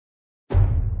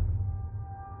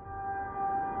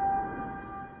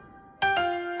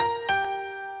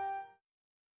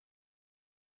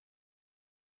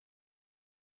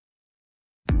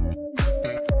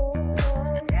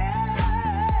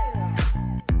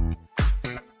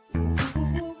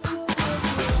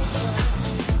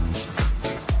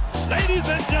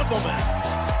gentlemen,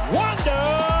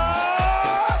 Wanda!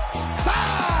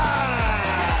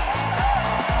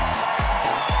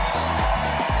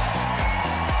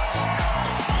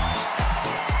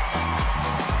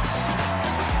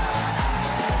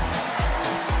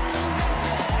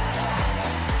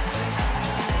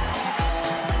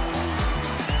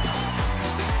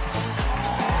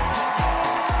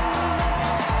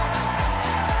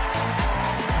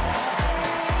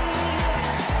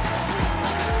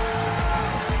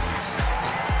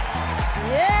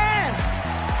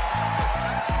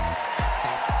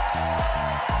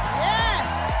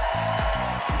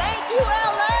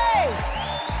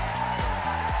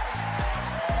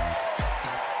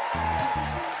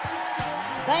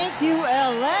 Thank you,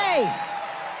 LA.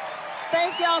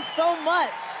 Thank y'all so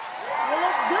much. You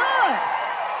look good.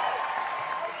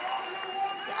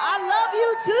 I love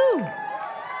you too.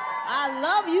 I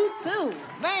love you too.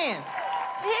 Man,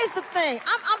 here's the thing.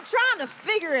 I'm trying to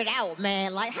figure it out,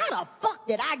 man. Like, how the fuck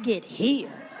did I get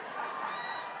here?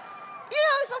 You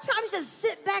know, sometimes you just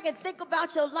sit back and think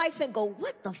about your life and go,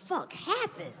 what the fuck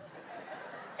happened?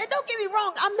 And don't get me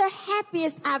wrong, I'm the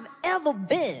happiest I've ever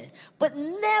been, but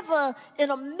never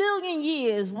in a million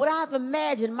years would I have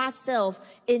imagined myself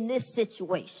in this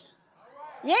situation.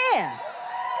 Yeah.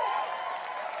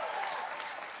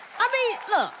 I mean,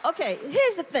 look, okay,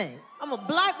 here's the thing. I'm a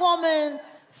black woman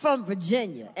from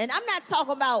Virginia, and I'm not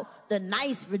talking about the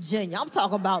nice Virginia. I'm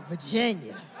talking about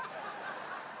Virginia.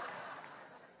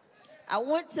 I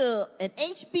went to an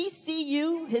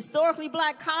HBCU, historically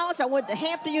black college. I went to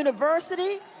Hampton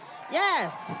University.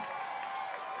 Yes.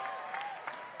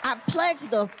 I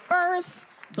pledged the first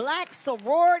black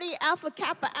sorority, Alpha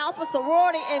Kappa Alpha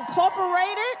Sorority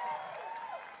Incorporated.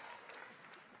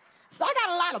 So I got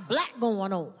a lot of black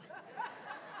going on.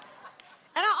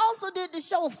 And I also did the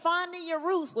show Finding Your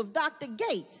Roots with Dr.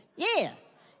 Gates. Yeah.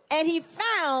 And he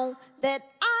found that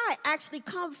I actually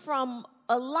come from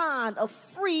a line of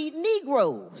free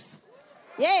Negroes.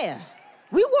 Yeah.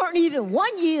 We weren't even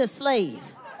 1 year slave.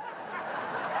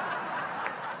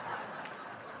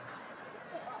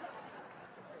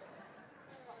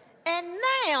 And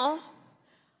now,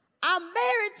 I'm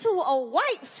married to a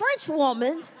white French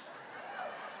woman,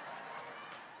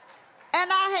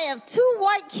 and I have 2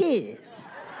 white kids.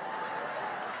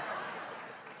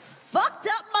 Fucked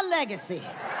up my legacy.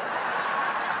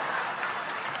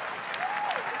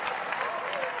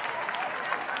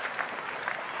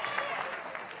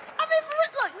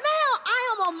 Look, now I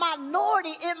am a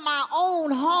minority in my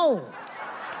own home.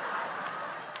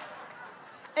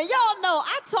 And y'all know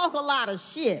I talk a lot of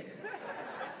shit.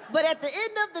 But at the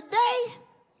end of the day,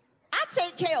 I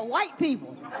take care of white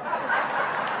people.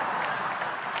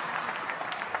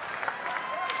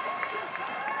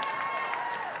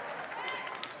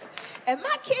 And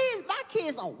my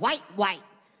kids are white.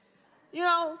 You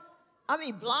know, I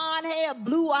mean, blonde hair,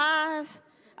 blue eyes.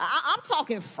 I'm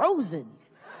talking Frozen.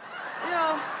 You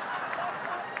know.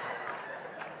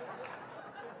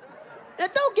 Now,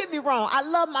 don't get me wrong. I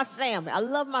love my family. I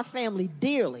love my family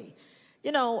dearly.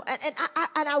 You know,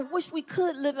 and I wish we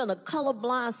could live in a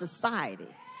colorblind society.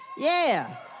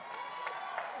 Yeah.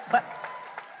 But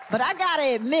I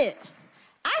gotta admit,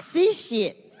 I see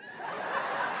shit.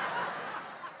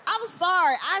 I'm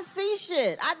sorry, I see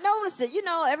shit. I notice it. You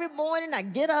know, every morning I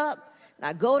get up and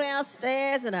I go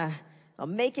downstairs and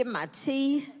I'm making my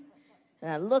tea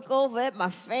and I look over at my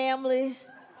family.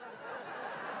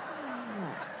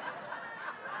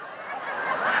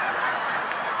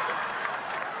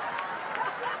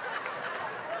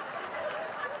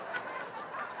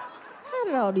 How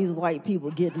did all these white people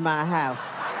get in my house?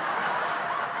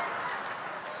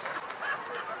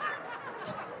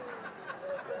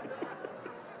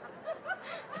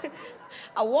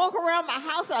 I walk around my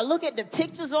house and I look at the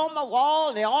pictures on my wall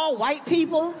and they're all white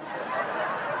people.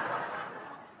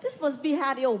 This must be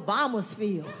how the Obamas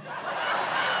feel.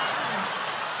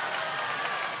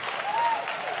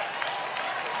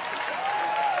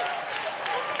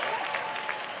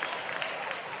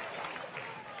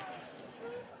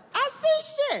 I see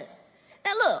shit.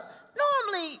 Now look,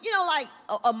 normally, you know, like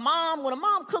when a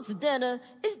mom cooks dinner,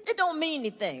 it don't mean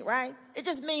anything, right? It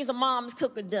just means a mom is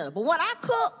cooking dinner. But when I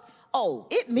cook, oh,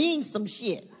 it means some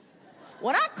shit.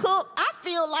 When I cook, I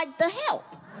feel like the help.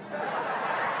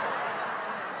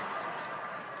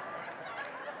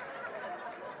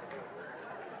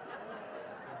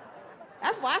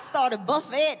 That's why I started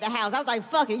buffet at the house. I was like,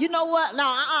 fuck it, you know what?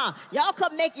 No, y'all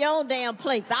come make your own damn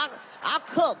plates. I'll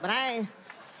cook, but I ain't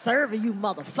serving you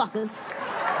motherfuckers.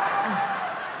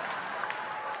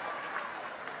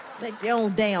 Make your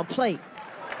own damn plate.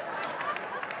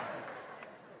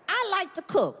 I like to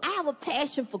cook. I have a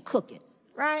passion for cooking.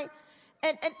 right?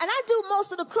 And I do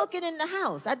most of the cooking in the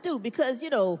house. I do because, you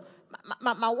know,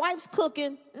 my wife's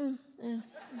cooking. No,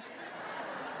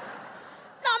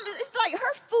 it's like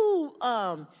her food,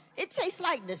 it tastes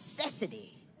like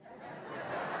necessity.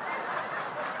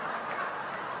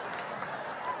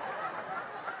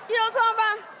 You know what I'm talking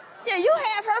about? Yeah, you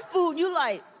have her food and you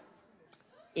like,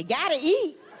 you gotta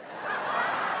eat.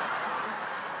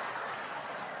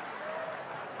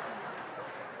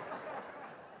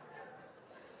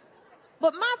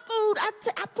 But my food,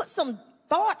 I put some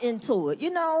thought into it, you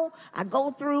know. I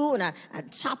go through and I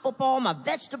chop up all my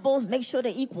vegetables, make sure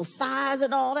they're equal size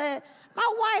and all that.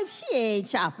 My wife, she ain't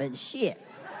chopping shit.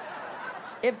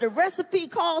 If the recipe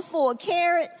calls for a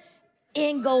carrot,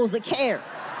 in goes a carrot.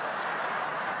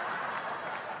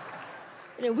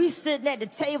 And then we sitting at the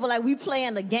table like we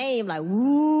playing the game, like,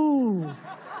 ooh,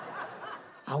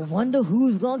 I wonder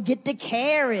who's gonna get the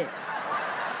carrot.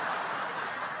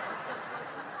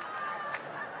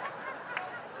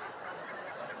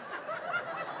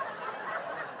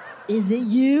 Is it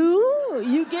you?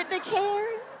 You get the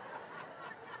carrot?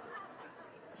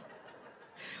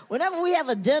 Whenever we have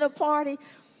a dinner party,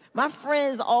 my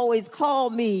friends always call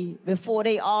me before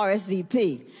they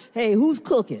RSVP. Hey, who's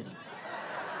cooking?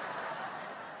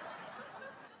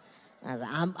 I was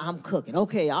like, I'm cooking.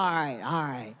 Okay, all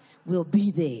right. We'll be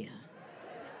there.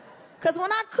 Because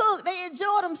when I cook, they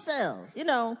enjoy themselves, you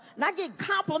know, and I get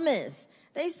compliments.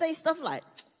 They say stuff like,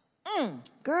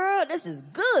 girl, this is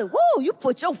good. Woo, you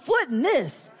put your foot in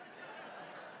this.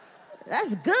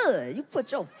 That's good. You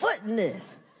put your foot in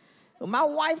this. When my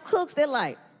wife cooks, they're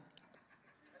like,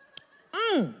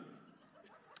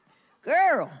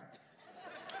 girl,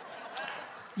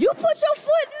 you put your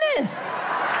foot in this.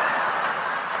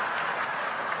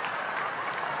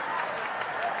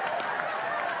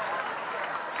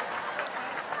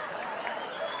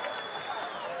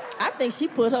 I think she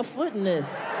put her foot in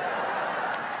this.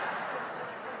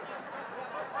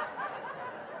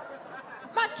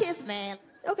 My kiss, man.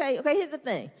 Okay, here's the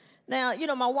thing. Now, you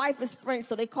know, my wife is French,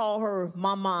 so they call her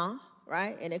mama,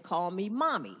 right? And they call me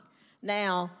mommy.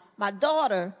 Now, my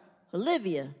daughter,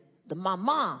 Olivia, the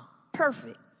mama,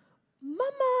 perfect.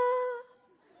 Mama.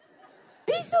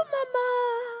 Bisous,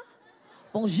 mama.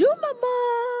 Bonjour,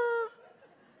 mama.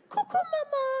 Coucou,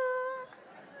 mama.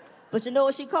 But you know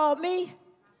what she called me?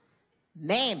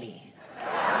 Mammy.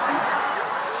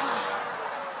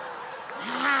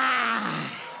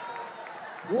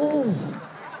 Ooh.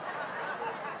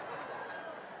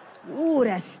 Ooh,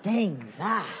 that stings.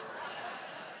 I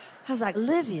was like,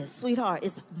 Olivia, sweetheart,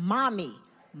 it's mommy,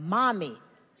 mammy.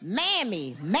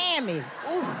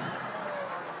 Ooh.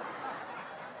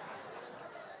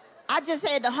 I just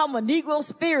had to hum a Negro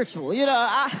spiritual, you know.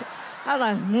 I was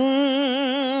like,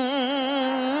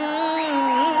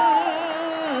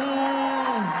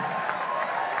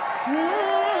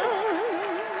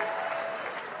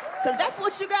 Because that's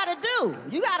what you got to do.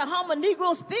 You got to hum a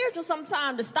Negro spiritual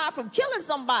sometime to stop from killing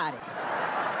somebody.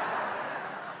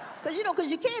 Because, you know,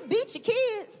 because you can't beat your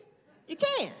kids. You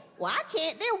can't. Well, I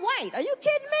can't. They're white. Are you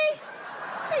kidding me?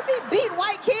 Can't be beating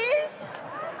white kids.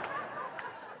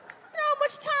 You know how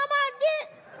much time I get?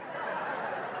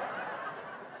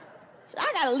 So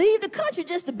I got to leave the country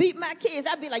just to beat my kids.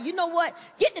 I'd be like, you know what?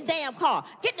 Get in the damn car.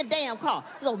 Get in the damn car.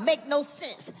 It don't make no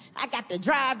sense. I got to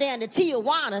drive down to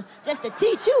Tijuana just to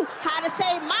teach you how to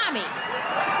say mommy.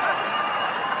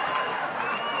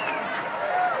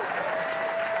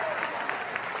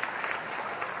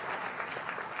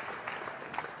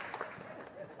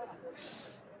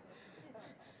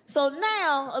 So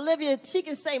now, Olivia, she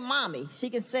can say mommy. She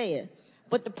can say it.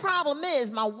 But the problem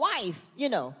is my wife, you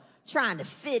know, trying to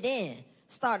fit in,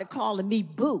 started calling me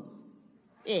boo.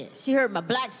 Yeah, she heard my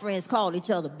black friends call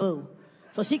each other boo.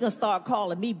 So she gonna start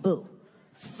calling me boo.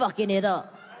 Fucking it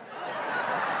up.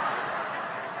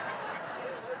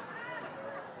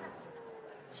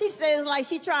 She says like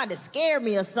she trying to scare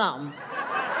me or something.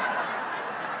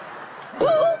 Boo!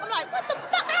 I'm like, what the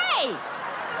fuck? Hey!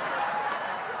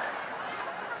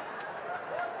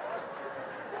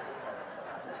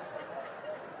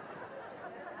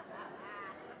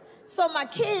 So my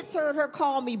kids heard her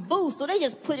call me Boo, so they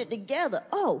just put it together.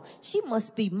 Oh, she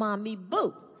must be Mommy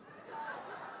Boo.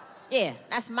 Yeah,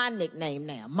 that's my nickname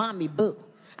now, Mommy Boo.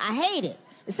 I hate it.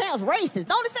 It sounds racist.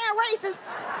 Don't it sound racist?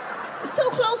 It's too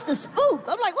close to spook.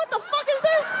 I'm like, what the fuck is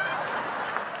this?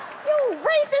 You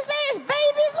racist ass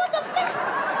babies, what the fuck?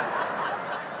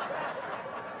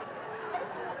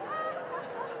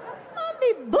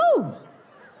 Mommy Boo.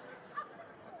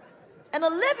 And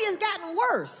Olivia's gotten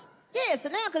worse. Yeah, so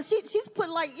now, because she's put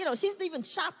like, you know, she's even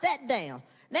chopped that down.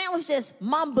 Now it's just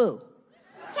Mom Boo.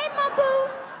 Hey, Mom Boo.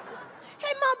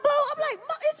 Hey, my boo. I'm like,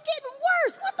 it's getting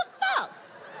worse. What the fuck?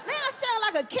 Now I sound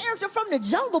like a character from the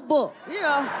Jungle Book, you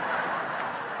know.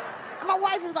 And my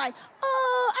wife is like,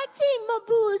 oh, I think my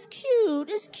boo is cute.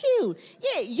 It's cute.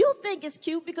 Yeah, you think it's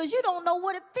cute because you don't know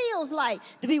what it feels like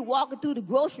to be walking through the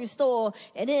grocery store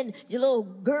and then your little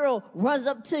girl runs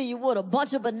up to you with a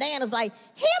bunch of bananas like,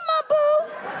 here, my boo.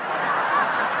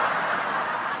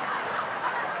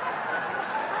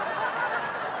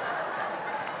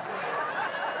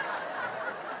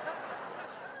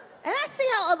 And I see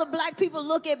how other black people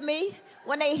look at me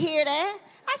when they hear that.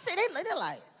 I say, they're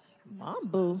like, Mom,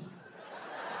 boo.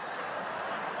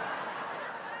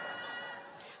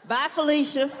 Bye,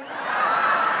 Felicia. And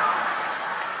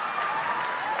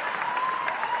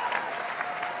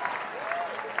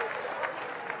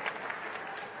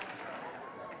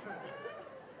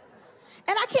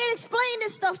I can't explain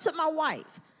this stuff to my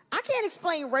wife. I can't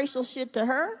explain racial shit to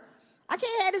her. I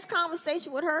can't have this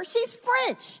conversation with her. She's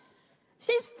French.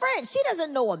 She's French. She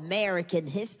doesn't know American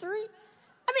history.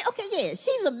 I mean, okay, yeah,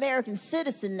 she's an American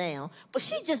citizen now, but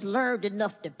she just learned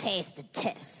enough to pass the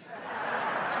test.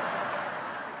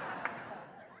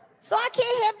 So I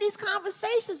can't have these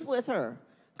conversations with her.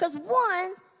 Because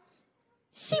one,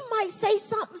 she might say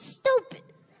something stupid.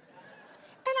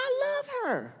 And I love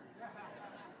her.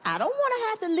 I don't want to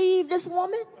have to leave this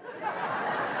woman.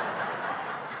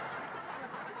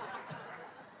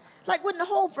 Like when the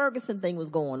whole Ferguson thing was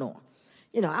going on.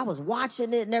 You know, I was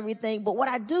watching it and everything, but what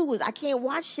I do is I can't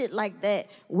watch shit like that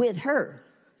with her,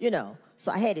 you know.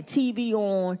 So I had the TV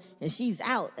on, and she's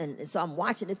out, and so I'm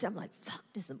watching it. I'm like, fuck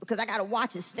this, because I got to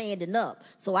watch it standing up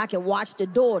so I can watch the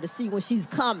door to see when she's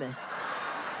coming.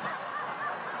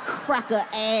 Cracker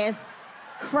ass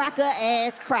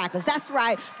crackers. That's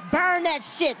right. Burn that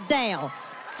shit down.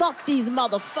 Fuck these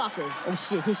motherfuckers. Oh,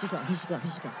 shit, here she comes.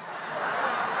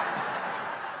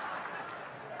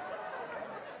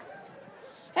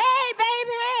 Hey,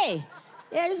 baby, hey.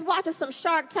 Yeah, just watching some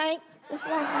Shark Tank. Just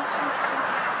watching some Shark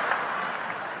Tank.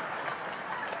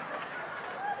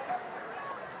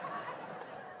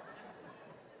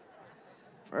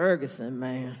 Ferguson,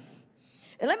 man.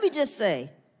 And let me just say,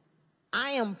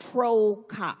 I am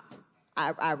pro-cop.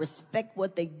 I respect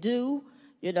what they do.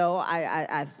 You know,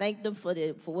 I thank them for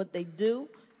what they do.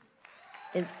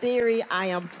 In theory, I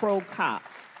am pro-cop.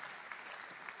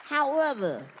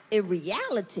 However, in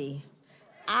reality,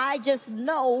 I just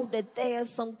know that there are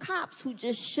some cops who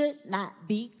just should not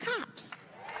be cops.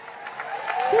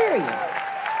 Period.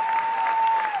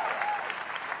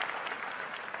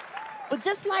 But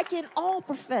just like in all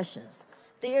professions,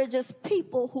 there are just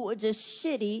people who are just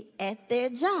shitty at their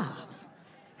jobs.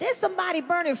 There's somebody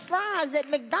burning fries at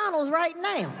McDonald's right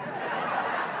now.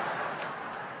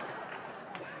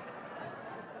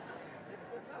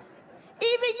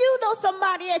 Even you know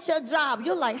somebody at your job.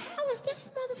 You're like, how is this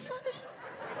motherfucker?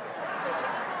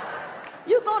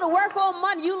 You go to work on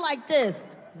Monday, you like this.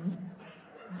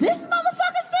 This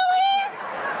motherfucker still here?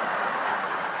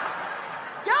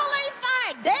 Y'all ain't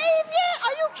fired Dave yet?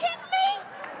 Are you kidding me?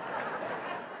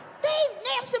 Dave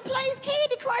naps and plays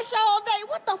Candy Crush all day.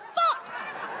 What the fuck?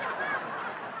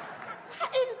 How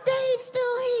is Dave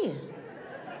still here?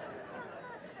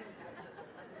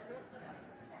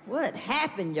 What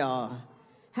happened, y'all?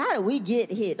 How did we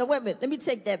get here? No, wait a minute. Let me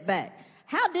take that back.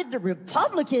 How did the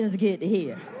Republicans get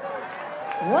here?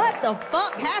 What the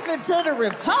fuck happened to the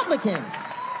Republicans?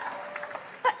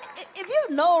 If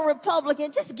you know a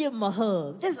Republican, just give them a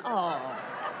hug. Just, oh,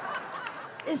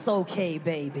 it's okay,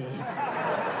 baby.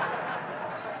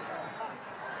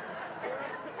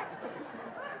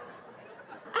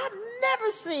 I've never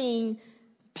seen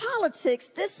politics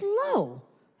this low.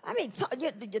 I mean,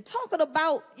 you're talking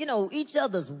about, you know, each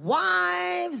other's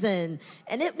wives, and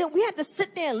then we have to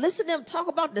sit there and listen to them talk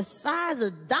about the size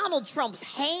of Donald Trump's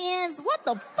hands. What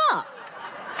the fuck?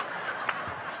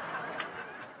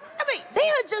 I mean, they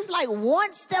are just like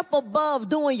one step above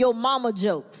doing your mama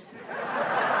jokes.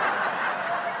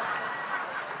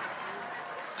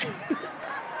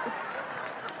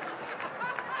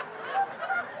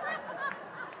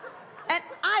 And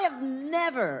I have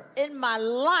never in my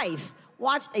life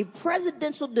watched a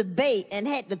presidential debate and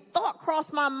had the thought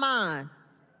cross my mind,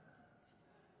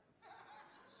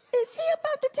 is he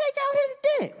about to take out his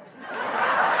dick?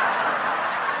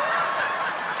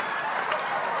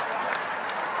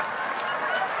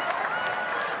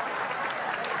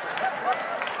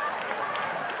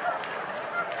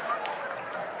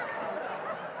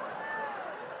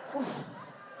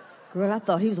 Girl, I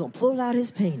thought he was gonna pull out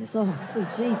his penis. Oh, sweet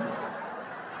Jesus.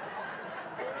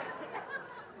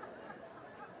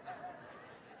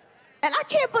 And I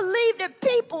can't believe that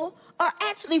people are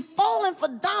actually falling for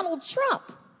Donald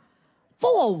Trump.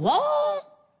 For a wall?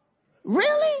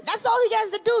 Really? That's all he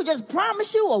has to do, just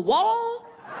promise you a wall?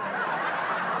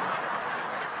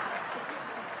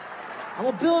 I'm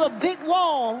gonna build a big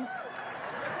wall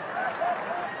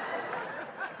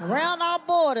around our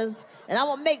borders, and I'm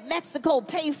gonna make Mexico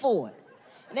pay for it.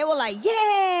 And they were like,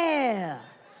 yeah,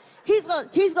 he's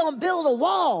gonna build a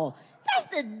wall. That's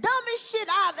the dumbest shit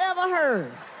I've ever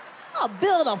heard. I'll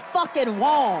build a fucking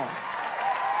wall.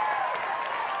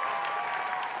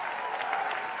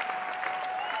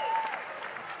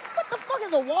 What the fuck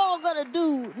is a wall gonna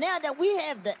do now that we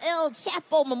have the El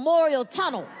Chapo Memorial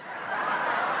Tunnel?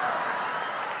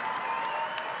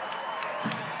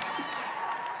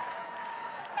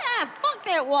 Fuck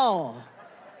that wall.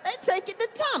 They taking the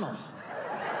tunnel.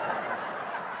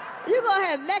 You're gonna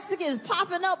have Mexicans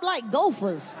popping up like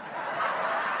gophers.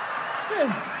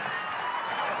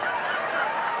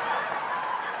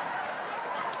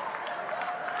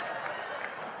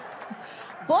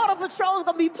 Border Patrol's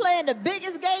gonna be playing the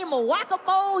biggest game of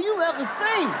whack-a-mole you ever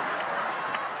seen.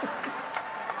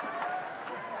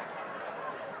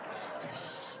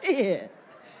 Shit.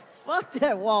 Fuck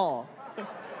that wall.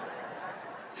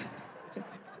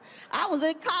 I was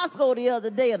in Costco the other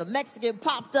day and a Mexican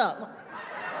popped up.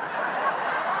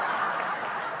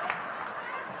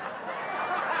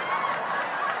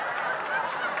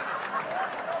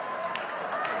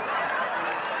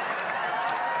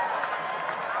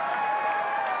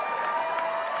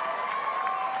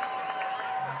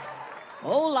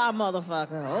 Hola,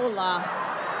 motherfucker. Hola.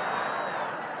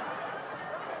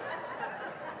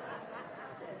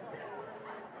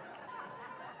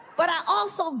 But I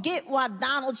also get why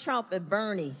Donald Trump and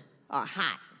Bernie are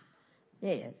hot.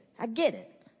 Yeah, I get it.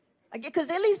 I get, because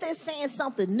at least they're saying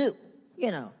something new. You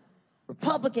know,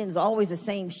 Republicans are always the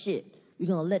same shit. We're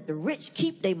gonna let the rich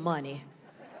keep their money,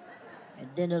 and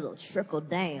then it'll trickle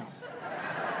down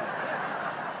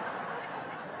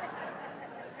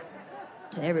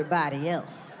to everybody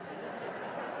else.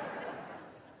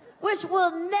 Which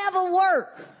will never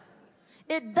work.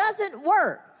 It doesn't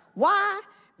work. Why?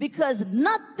 Because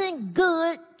nothing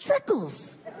good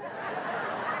trickles.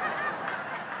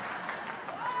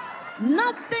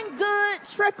 Nothing good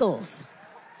trickles.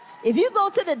 If you go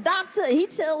to the doctor and he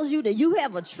tells you that you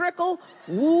have a trickle,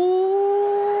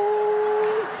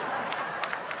 ooh,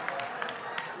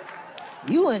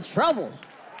 you in trouble.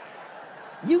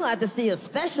 You gonna have to see a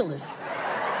specialist.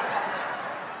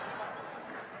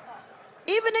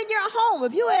 Even in your home,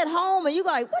 if you're at home and you're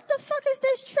like, what the fuck is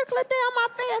this trickling down my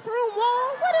bathroom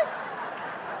wall? What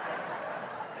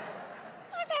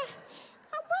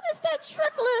is that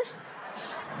trickling?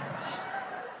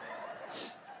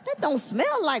 That don't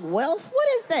smell like wealth. What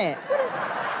is that?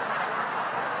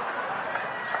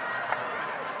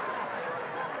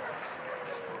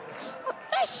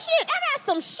 That shit, I got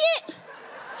some shit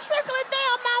trickling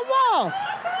down my wall.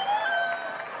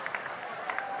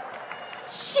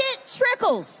 Shit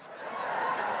trickles.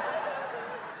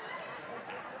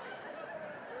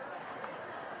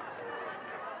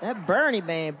 That Bernie,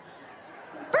 man.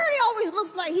 Bernie always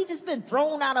looks like he just been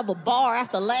thrown out of a bar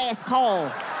after last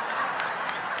call.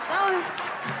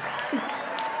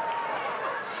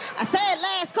 I said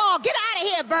last call. Get out of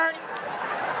here, Bernie.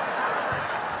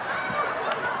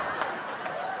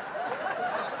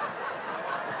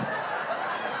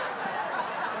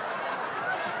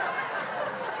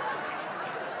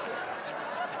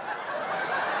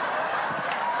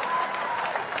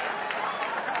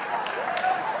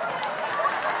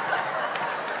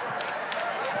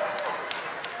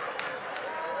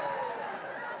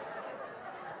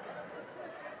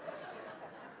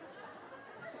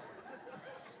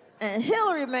 And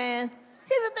Hillary, man,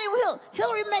 here's the thing with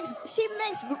Hillary. She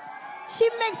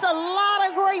makes a lot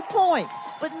of great points,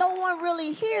 but no one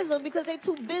really hears them because they're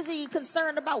too busy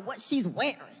concerned about what she's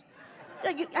wearing.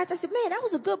 I just said, man, that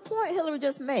was a good point Hillary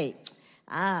just made.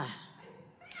 I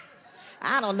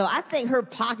don't know. I think her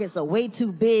pockets are way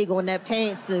too big on that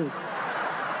pantsuit.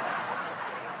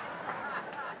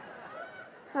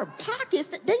 Her pockets,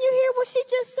 didn't you hear what she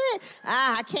just said?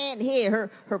 I can't hear.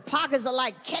 Her pockets are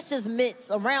like catcher's mitts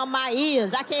around my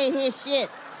ears. I can't hear shit.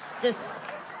 Just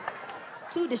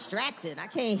too distracted. I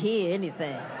can't hear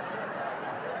anything.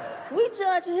 We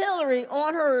judge Hillary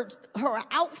on her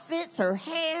outfits, her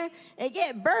hair, and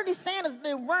yet Bernie Sanders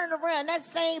been running around that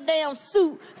same damn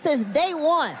suit since day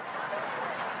one.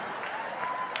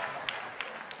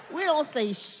 We don't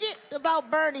say shit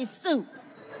about Bernie's suit.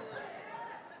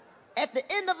 At the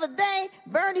end of the day,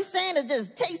 Bernie Sanders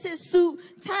just takes his suit,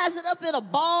 ties it up in a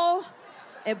ball,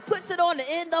 and puts it on the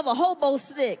end of a hobo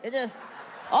stick, and just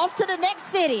off to the next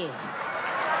city.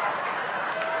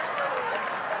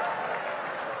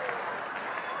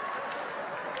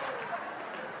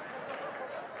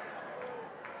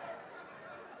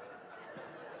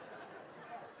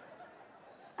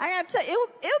 tell you,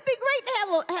 it would be great to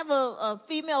have a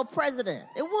female president.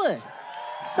 It would.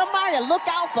 Somebody to look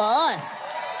out for us.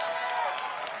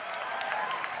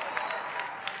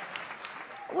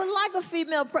 Would like a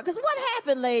female president. Because what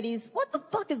happened, ladies? What the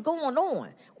fuck is going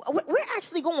on? We're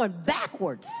actually going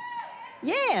backwards.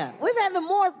 Yeah, we're having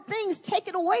more things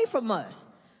taken away from us.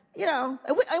 You know,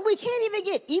 and we can't even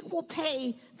get equal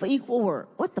pay for equal work.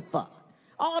 What the fuck?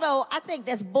 Although I think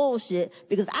that's bullshit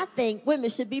because I think women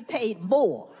should be paid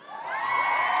more.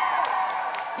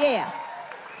 Yeah.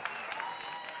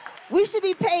 We should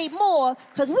be paid more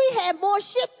because we have more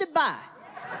shit to buy.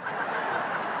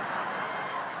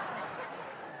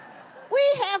 We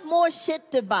have more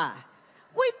shit to buy.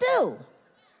 We do.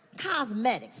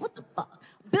 Cosmetics, what the fuck?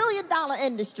 $1 billion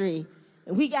industry,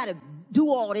 and we gotta do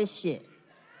all this shit.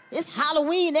 It's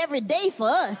Halloween every day for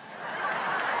us.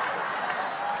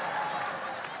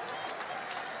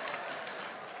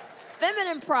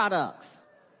 Feminine products.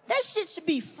 That shit should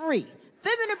be free.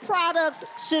 Feminine products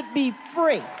should be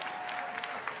free.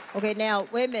 Okay, now,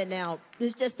 wait a minute now.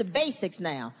 It's just the basics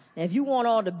now. And if you want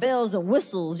all the bells and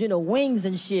whistles, you know, wings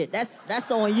and shit, that's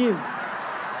on you.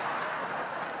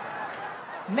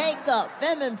 Makeup,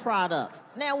 feminine products.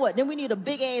 Now what? Then we need a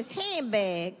big-ass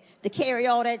handbag to carry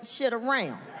all that shit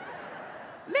around.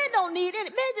 Men don't need it.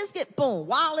 Men just get, boom,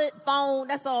 wallet, phone,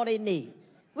 that's all they need.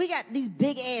 We got these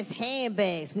big-ass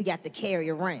handbags we got to carry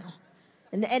around.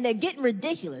 And they're getting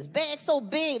ridiculous. Bags so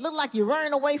big, look like you're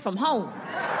running away from home.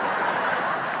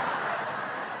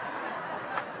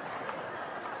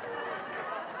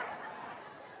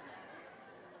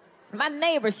 My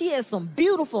neighbor, she has some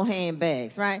beautiful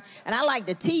handbags, right? And I like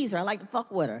to tease her. I like to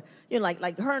fuck with her. You know,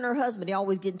 like her and her husband, they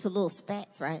always get into little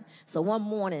spats, right? So one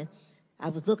morning, I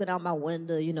was looking out my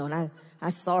window, you know, and I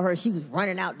saw her. She was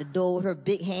running out the door with her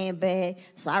big handbag.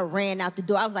 So I ran out the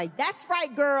door. I was like, that's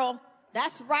right, girl.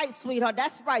 That's right, sweetheart.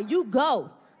 That's right. You go.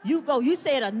 You go. You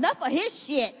said enough of his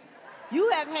shit. You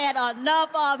have had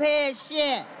enough of his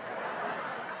shit.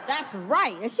 That's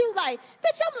right. And she was like,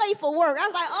 bitch, I'm late for work. I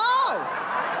was like, oh,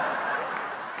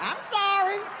 I'm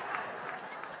sorry.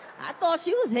 I thought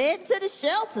she was heading to the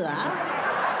shelter.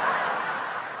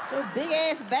 Her big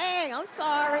ass bag. I'm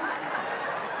sorry.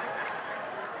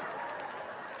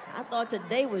 I thought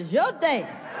today was your day.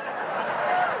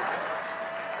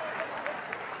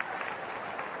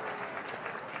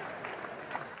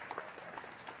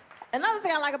 Another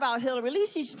thing I like about Hillary, at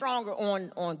least she's stronger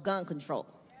on gun control.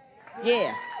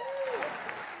 Yeah.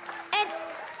 And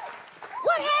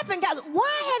what happened, guys?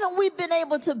 Why haven't we been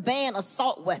able to ban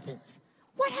assault weapons?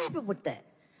 What happened with that?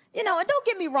 You know, and don't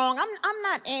get me wrong, I'm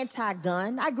not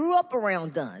anti-gun. I grew up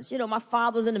around guns. You know, my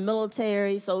father was in the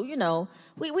military, so, you know,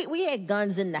 we had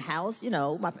guns in the house, you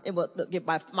know. My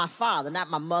father, not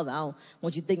my mother. I don't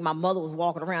want you to think my mother was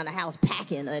walking around the house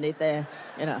packing or anything,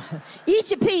 you know. Eat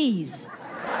your peas.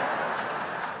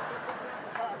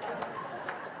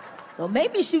 Well,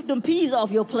 maybe shoot them peas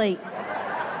off your plate.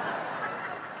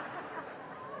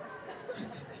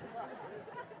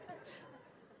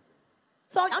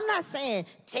 So I'm not saying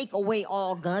take away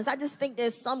all guns. I just think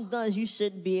there's some guns you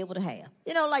shouldn't be able to have.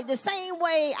 You know, like the same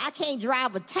way I can't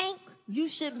drive a tank, you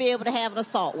shouldn't be able to have an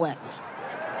assault weapon.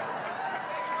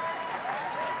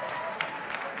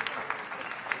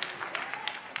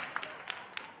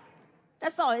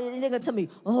 That's all. And they're going to tell me,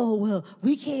 oh, well,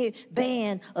 we can't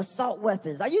ban assault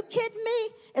weapons. Are you kidding me?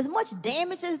 As much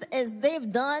damage as they've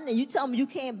done, and you tell me you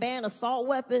can't ban assault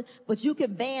weapon, but you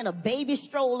can ban a baby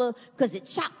stroller because it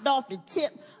chopped off the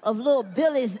tip of little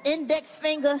Billy's index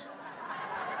finger?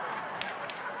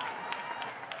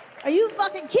 Are you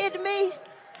fucking kidding me?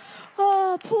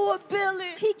 Oh, poor Billy.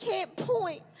 He can't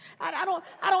point. I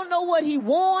don't know what he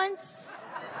wants.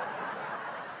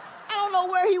 I don't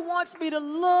know where he wants me to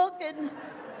look,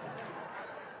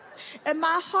 and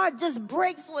my heart just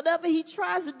breaks whenever he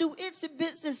tries to do itsy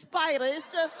bitsy spider. It's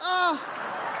just,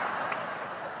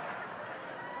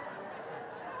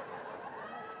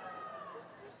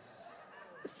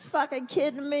 fucking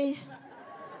kidding me?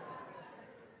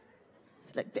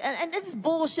 And this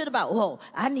bullshit about, oh,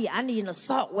 I need an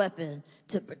assault weapon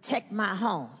to protect my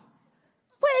home.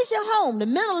 Where's your home? The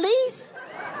Middle East?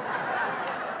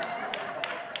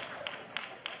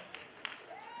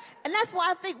 And that's what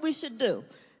I think we should do.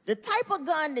 The type of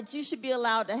gun that you should be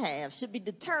allowed to have should be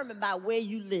determined by where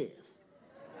you live.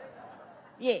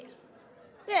 Yeah.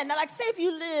 Yeah, now like say if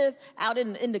you live out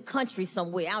in the country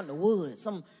somewhere, out in the woods,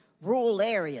 some rural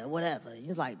area, whatever.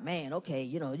 You're like, man, okay,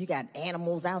 you know, you got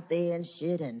animals out there and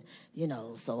shit, and, you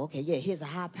know, so, okay, yeah, here's a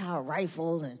high-powered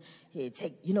rifle, and here,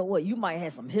 take, you know what, you might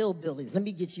have some hillbillies. Let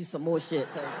me get you some more shit,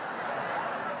 because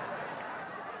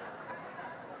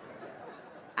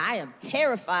I I am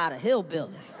terrified of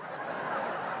hillbillies.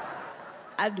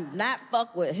 I do not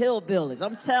fuck with hillbillies,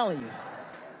 I'm telling you.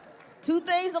 Two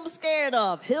things I'm scared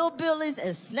of, hillbillies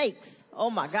and snakes. Oh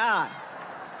my God.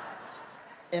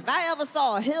 If I ever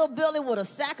saw a hillbilly with a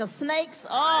sack of snakes,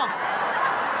 oh.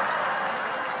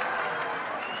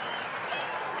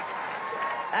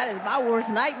 That is my worst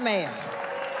nightmare.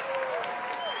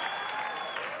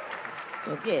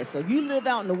 So yeah, so you live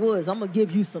out in the woods, I'm gonna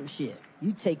give you some shit.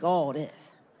 You take all this.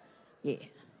 Yeah.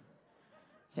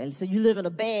 Okay, so you live in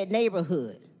a bad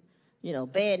neighborhood. You know,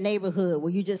 bad neighborhood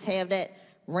where you just have that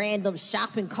random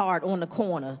shopping cart on the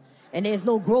corner and there's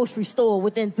no grocery store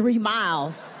within 3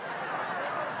 miles.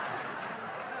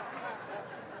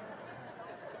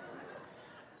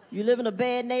 You live in a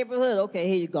bad neighborhood? Okay,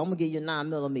 here you go. I'm gonna give you a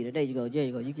 9mm. There you go, there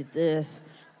you go. You get this.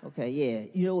 Okay, yeah.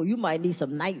 You know, you might need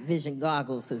some night vision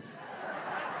goggles because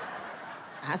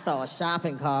I saw a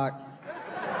shopping cart.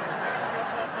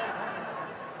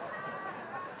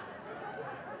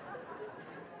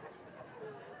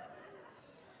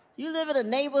 You live in a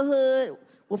neighborhood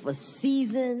with a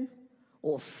season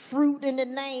or fruit in the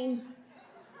name.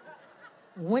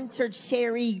 Winter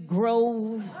Cherry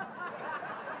Grove.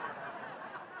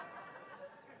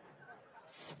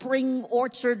 Spring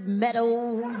Orchard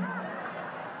Meadow.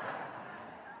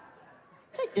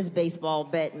 Take this baseball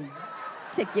bat and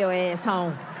take your ass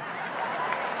home.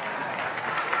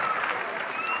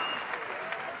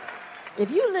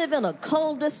 If you live in a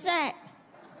cul-de-sac,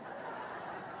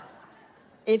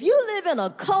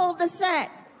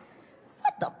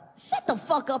 shut the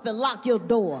fuck up and lock your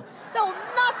door. Don't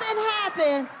nothing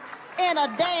happen in a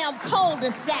damn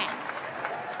cul-de-sac.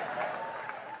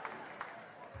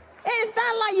 And it's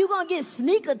not like you're gonna get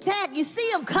sneak attacked. You see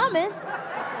them coming.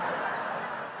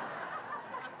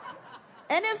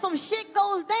 And if some shit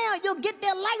goes down, you'll get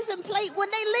their license plate when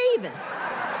they leaving.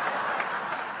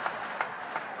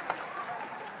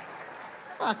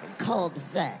 Fucking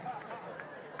cul-de-sac.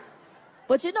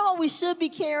 But you know what we should be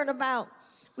caring about?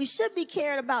 We should be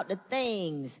caring about the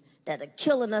things that are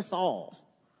killing us all.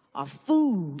 Our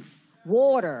food,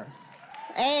 water,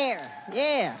 air,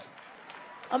 yeah.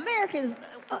 Americans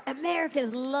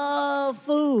love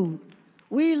food.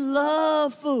 We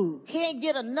love food. Can't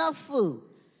get enough food.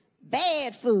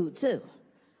 Bad food, too.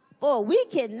 Boy, we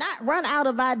cannot run out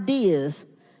of ideas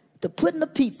to put in a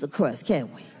pizza crust, can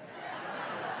we?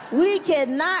 We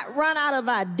cannot run out of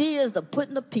ideas to put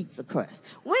in a pizza crust.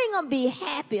 We ain't gonna be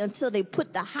happy until they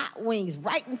put the hot wings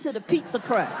right into the pizza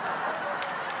crust.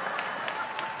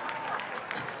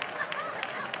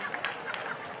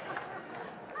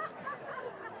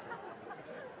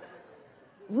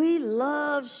 We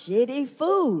love shitty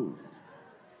food.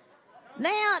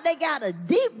 Now they got a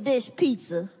deep dish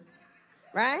pizza,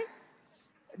 right?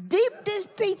 Deep dish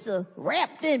pizza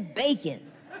wrapped in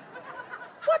bacon.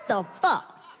 What the fuck?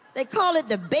 They call it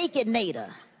the Baconator.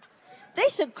 They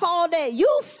should call that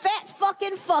you fat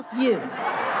fucking fuck you.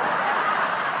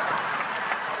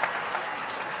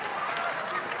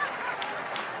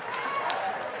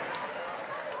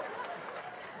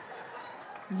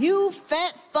 You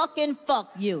fat fucking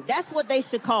fuck you. That's what they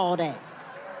should call that.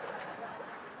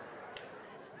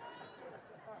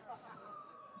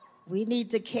 We need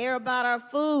to care about our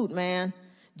food, man.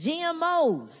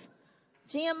 GMOs,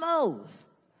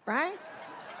 right?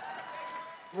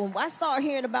 When I start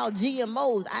hearing about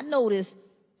GMOs, I noticed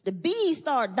the bees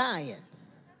start dying.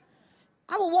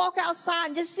 I would walk outside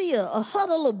and just see a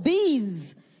huddle of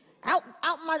bees out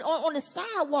on the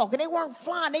sidewalk, and they weren't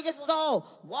flying. They just was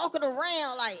all walking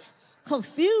around like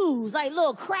confused, like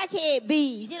little crackhead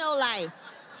bees, you know, like,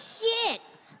 shit,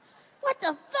 what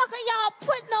the fuck are y'all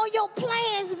putting on your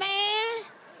plans, man?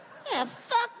 Yeah,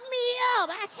 fuck me up.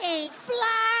 I can't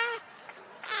fly.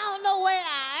 I don't know where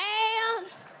I am.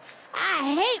 I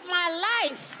hate my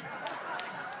life.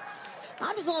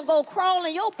 I'm just gonna go crawl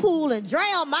in your pool and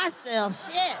drown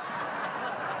myself, shit.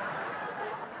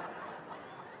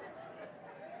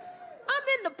 I'm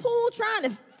in the pool trying to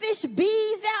fish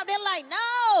bees out. They're like,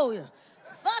 no,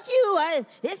 fuck you,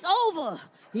 it's over.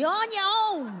 You're on your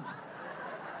own.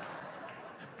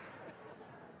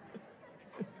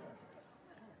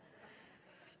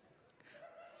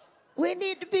 We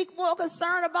need to be more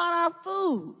concerned about our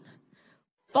food.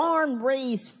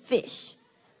 Farm-raised fish.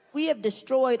 We have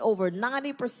destroyed over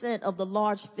 90% of the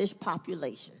large fish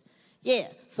population. Yeah,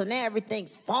 so now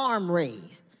everything's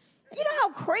farm-raised. You know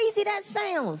how crazy that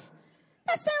sounds?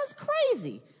 That sounds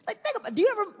crazy. Like, think about, do you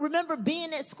ever remember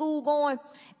being at school going,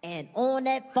 and on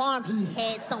that farm he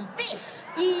had some fish?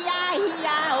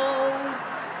 E-I-E-I-O.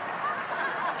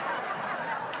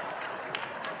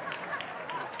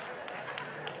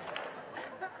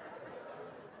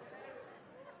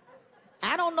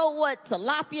 don't know what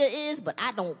tilapia is, but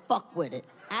I don't fuck with it.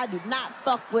 I do not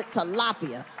fuck with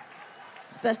tilapia.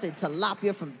 Especially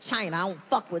tilapia from China. I don't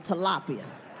fuck with tilapia.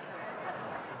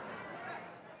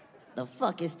 The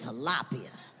fuck is tilapia?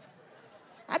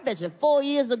 I bet you 4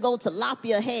 years ago,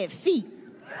 tilapia had feet.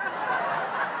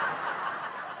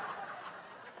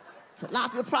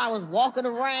 Tilapia probably was walking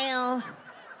around,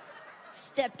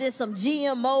 stepped in some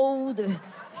GMO, the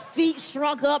feet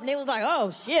shrunk up, and they was like, oh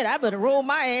shit, I better roll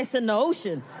my ass in the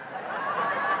ocean.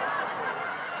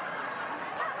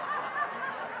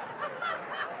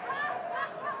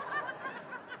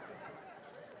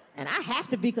 And I have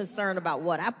to be concerned about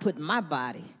what I put in my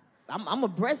body. I'm a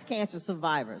breast cancer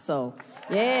survivor, so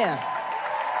yeah.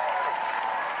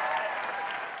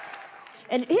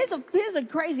 And here's a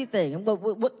crazy thing.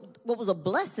 What was a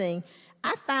blessing,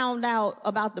 I found out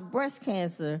about the breast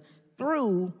cancer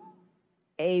through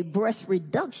a breast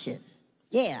reduction.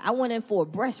 Yeah, I went in for a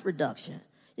breast reduction,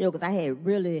 you know, because I had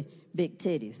really big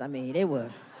titties. I mean, they was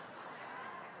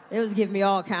giving me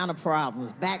all kind of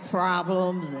problems, back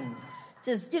problems, and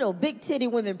just, you know, big titty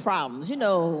women problems, you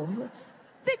know.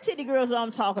 Big titty girls, what I'm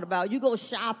talking about. You go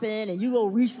shopping and you go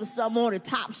reach for something on the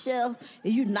top shelf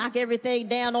and you knock everything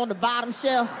down on the bottom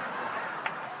shelf.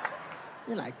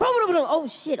 You're like, boom, boom, boom. Oh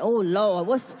shit, oh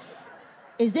Lord,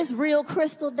 is this real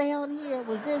crystal down here?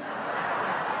 Was this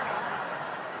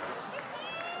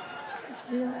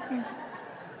real crystal?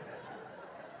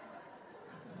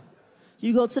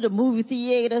 You go to the movie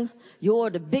theater, you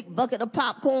order the big bucket of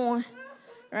popcorn,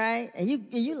 right? And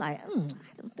you like, I don't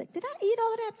think, did I eat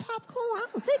all that popcorn? I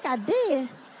don't think I did.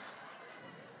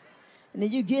 And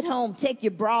then you get home, take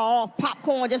your bra off,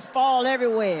 popcorn just fall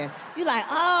everywhere. You're like,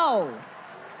 oh,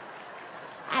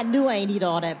 I knew I ain't eat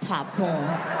all that popcorn.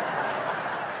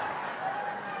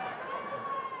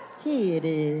 Here it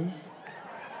is.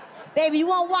 Baby, you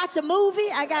want to watch a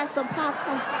movie? I got some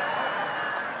popcorn.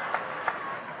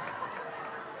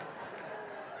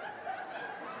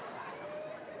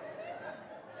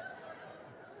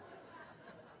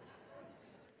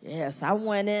 Yes, I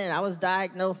went in, I was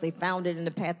diagnosed, they found it in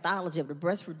the pathology of the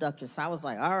breast reduction. So I was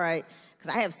like, all right,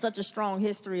 because I have such a strong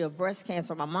history of breast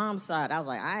cancer on my mom's side. I was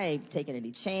like, I ain't taking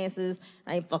any chances.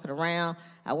 I ain't fucking around.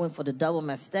 I went for the double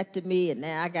mastectomy, and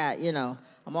now I got, you know,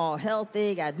 I'm all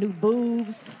healthy, got new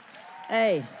boobs.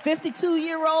 Hey,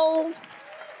 52-year-old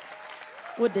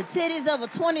with the titties of a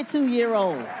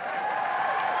 22-year-old.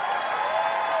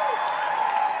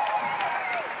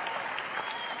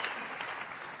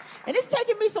 And it's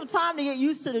taking me some time to get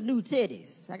used to the new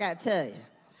titties, I gotta tell you.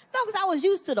 No, because I was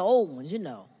used to the old ones, you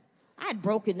know. I had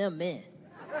broken them in.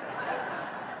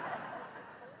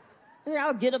 You know, I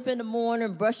would get up in the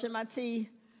morning, brushing my teeth.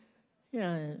 You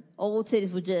know, old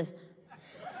titties would just...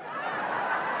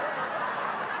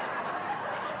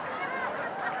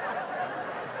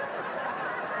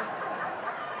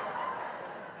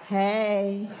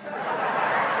 Hey.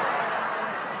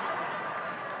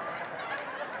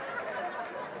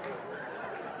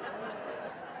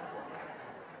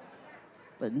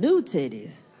 But new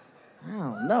titties, I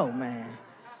don't know, man.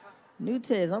 New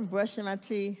titties, I'm brushing my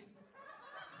teeth.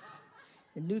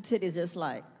 And new titties just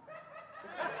like.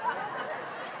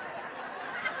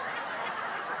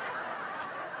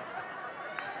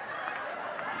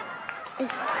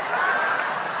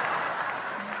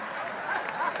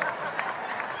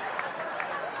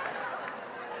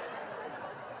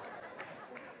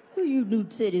 Who you new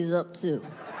titties up to?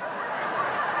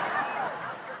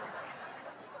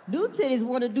 New titties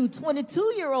want to do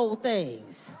 22-year-old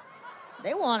things.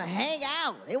 They want to hang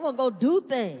out. They want to go do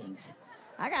things.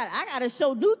 I got to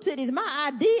show new titties my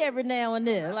ID every now and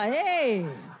then. Like, hey,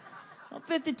 I'm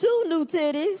 52, new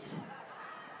titties.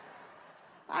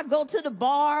 I go to the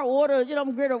bar, order, you know,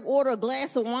 I'm going to order a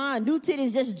glass of wine. New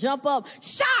titties just jump up.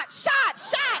 Shot, shot,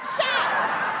 shot,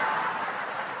 shot.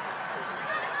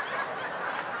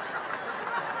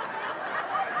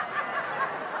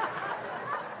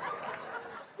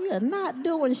 You're not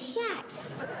doing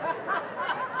shots.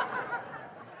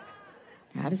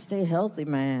 Gotta stay healthy,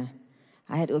 man.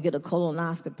 I had to go get a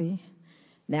colonoscopy.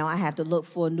 Now I have to look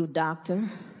for a new doctor.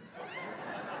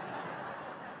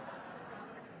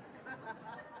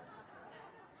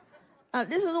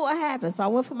 This is what happened. So I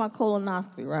went for my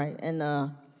colonoscopy, right? And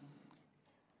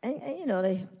you know,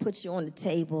 they put you on the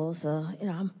table. So, you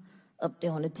know, I'm up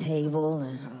there on the table,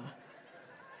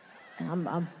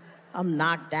 and I'm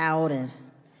knocked out, and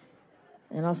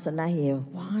all of a sudden I hear,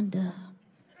 Wanda.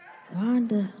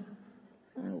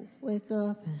 I wake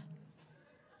up, and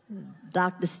the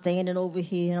doctor's standing over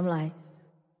here, and I'm like,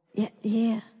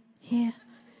 yeah.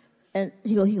 And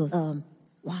he goes,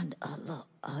 Wanda, look,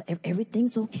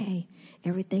 everything's okay.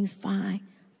 everything's fine,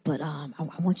 but I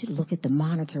want you to look at the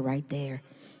monitor right there.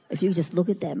 If you just look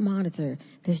at that monitor,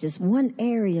 there's this one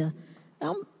area.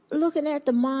 I'm looking at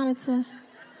the monitor,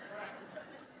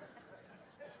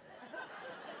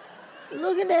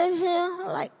 looking at him,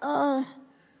 like,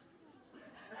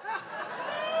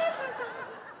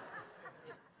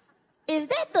 is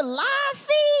that the live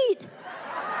feed?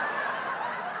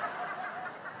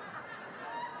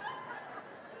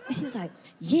 And he's like,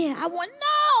 yeah, I want, no.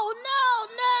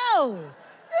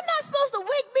 You're not supposed to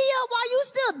wake me up while you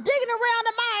still digging around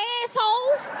in my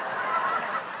asshole.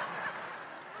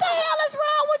 The hell is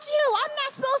wrong with you? I'm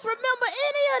not supposed to remember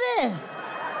any of this.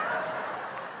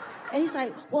 And he's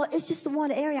like, well, it's just the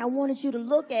one area I wanted you to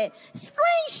look at.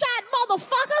 Screenshot,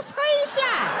 motherfucker,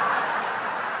 screenshot.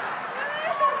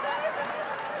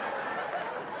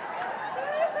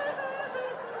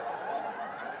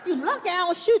 You lucky I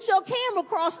don't shoot your camera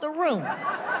across the room.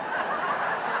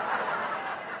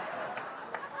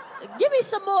 Give me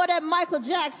some more of that Michael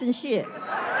Jackson shit.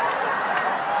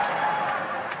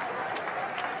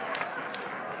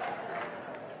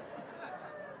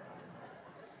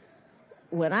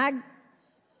 When I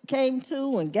came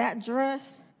to and got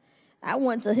dressed, I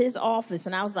went to his office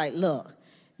and I was like, look,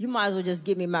 you might as well just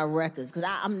give me my records because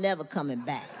I'm never coming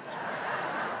back.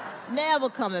 Never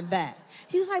coming back.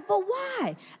 He was like, but why?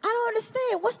 I don't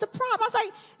understand. What's the problem? I was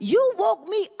like, you woke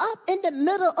me up in the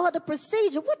middle of the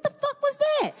procedure. What the fuck was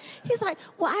that? He's like,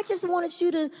 well, I just wanted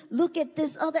you to look at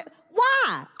this other.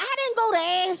 Why? I didn't go to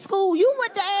ass school. You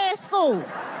went to ass school.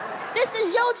 This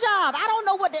is your job. I don't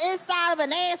know what the inside of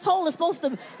an asshole is supposed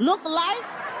to look like.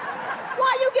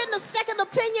 Why are you getting a second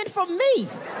opinion from me?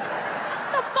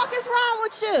 What the fuck is wrong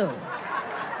with you?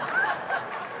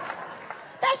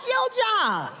 That's your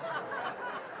job.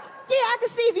 Yeah, I can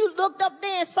see if you looked up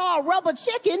there and saw a rubber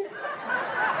chicken.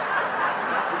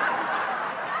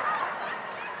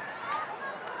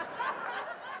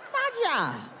 My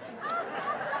job.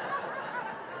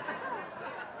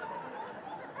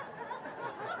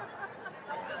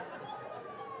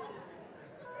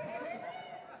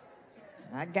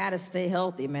 I gotta stay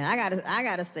healthy, man. I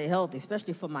gotta stay healthy,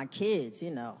 especially for my kids,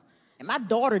 you know. And my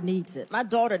daughter needs it. My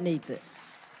daughter needs it.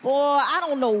 Boy, I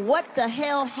don't know what the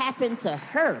hell happened to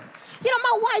her. You know,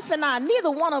 my wife and I,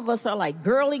 neither one of us are like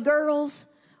girly girls.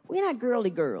 We're not girly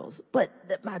girls. But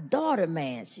my daughter,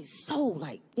 man, she's so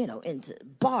like, you know, into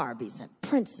Barbies and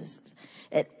princesses.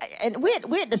 And we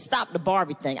had to stop the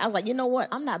Barbie thing. I was like, you know what?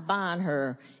 I'm not buying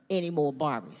her any more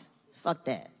Barbies. Fuck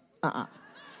that. Because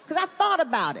I thought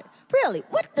about it. Really,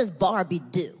 what does Barbie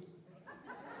do?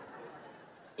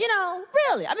 You know,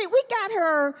 really. I mean, we got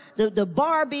her the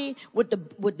Barbie with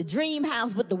the dream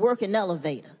house with the working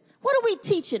elevator. What are we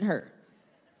teaching her?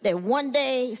 That one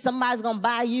day somebody's gonna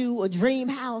buy you a dream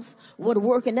house with a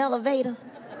working elevator?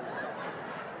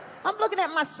 I'm looking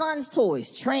at my son's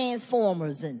toys,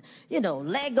 Transformers and, you know,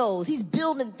 Legos. He's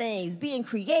building things, being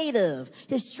creative.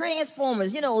 His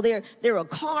Transformers, you know, they're a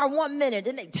car 1 minute,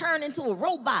 then they turn into a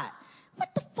robot.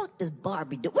 What the fuck does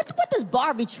Barbie do? What does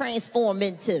Barbie transform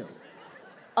into?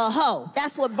 A hoe.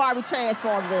 That's what Barbie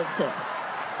transforms into.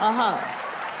 A hoe.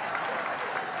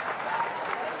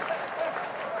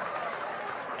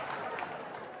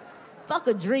 Fuck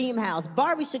a dream house.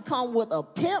 Barbie should come with a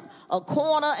pimp, a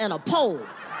corner, and a pole.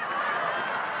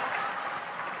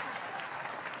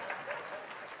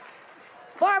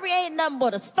 Barbie ain't nothing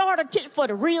but a starter kit for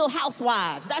the real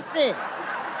housewives. That's it.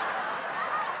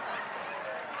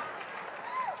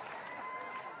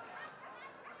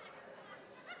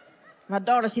 My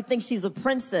daughter, she thinks she's a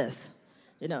princess.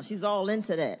 You know, she's all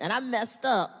into that. And I messed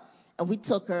up, and we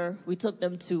took them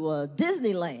to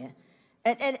Disneyland.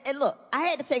 And look, I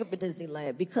had to take them to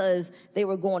Disneyland because they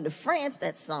were going to France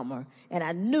that summer, and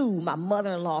I knew my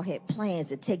mother-in-law had plans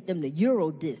to take them to Euro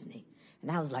Disney.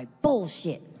 And I was like,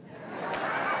 bullshit.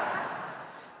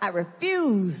 I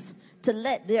refused to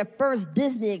let their first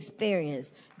Disney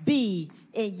experience be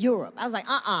in Europe. I was like,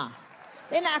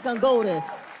 they're not gonna go to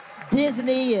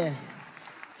Disney and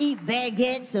eat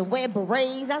baguettes and wear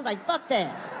berets. I was like, fuck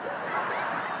that.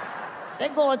 They're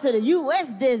going to the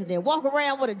U.S. Disney and walk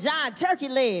around with a giant turkey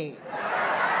leg.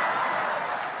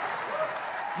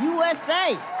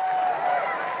 USA.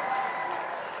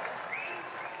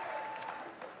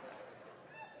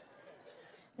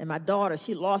 And my daughter,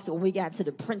 she lost it when we got to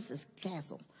the Princess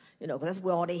Castle. You know, because that's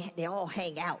where they all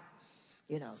hang out.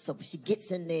 You know, so she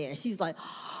gets in there and she's like,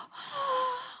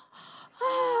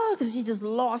 because she just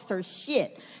lost her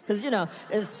shit. Because,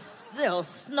 it's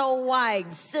Snow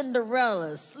White,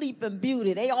 Cinderella, Sleeping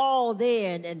Beauty. They all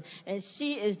there, and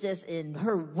she is just in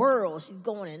her world. She's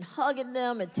going and hugging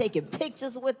them and taking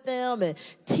pictures with them and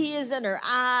tears in her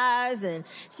eyes, and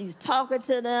she's talking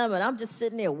to them, and I'm just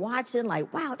sitting there watching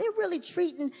like, wow, they're really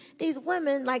treating these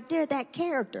women like they're that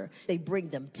character. They bring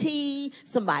them tea,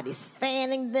 somebody's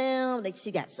fanning them,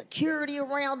 she got security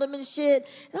around them and shit,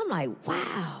 and I'm like,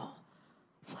 wow,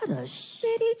 what a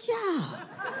shitty job.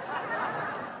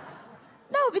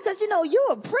 No, because,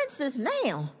 you're a princess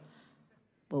now.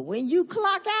 But when you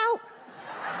clock out,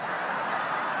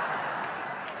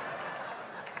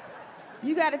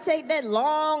 you got to take that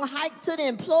long hike to the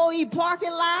employee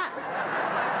parking lot.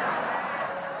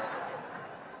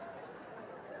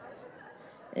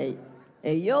 And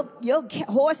your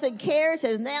horse and carriage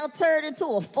has now turned into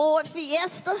a Ford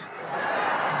Fiesta.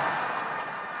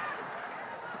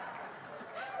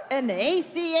 And the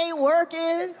AC ain't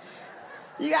working.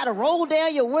 You got to roll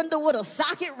down your window with a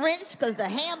socket wrench because the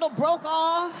handle broke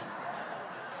off.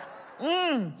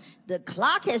 The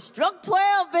clock has struck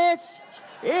 12, bitch.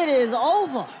 It is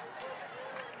over.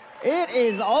 It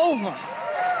is over.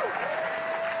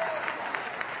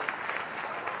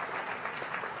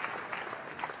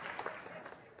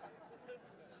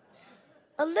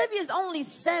 Olivia's only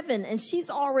 7, and she's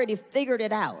already figured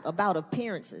it out about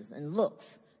appearances and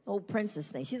looks. The old princess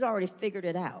thing. She's already figured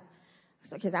it out.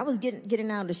 So, because I was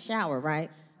getting out of the shower, right?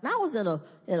 And I was in a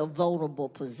vulnerable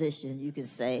position, you could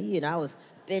say. I was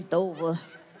bent over,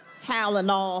 toweling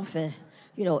off, and,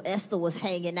 Esther was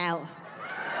hanging out.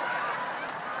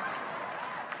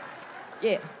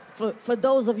 Yeah, for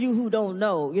those of you who don't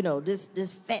know,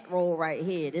 this fat roll right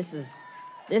here, this is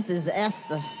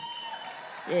Esther.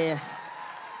 Yeah,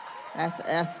 that's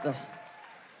Esther.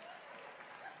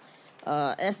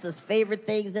 Esther's favorite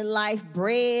things in life,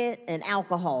 bread and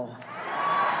alcohol.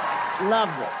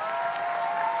 Loves it.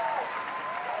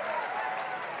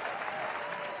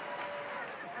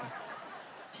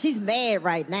 She's mad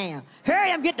right now.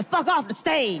 Hurry up, get the fuck off the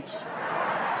stage.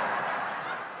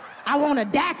 I want a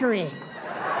daiquiri.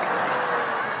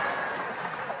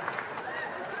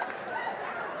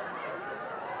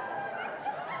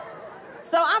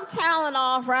 So I'm toweling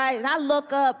off, right? And I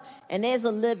look up, and there's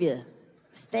Olivia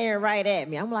staring right at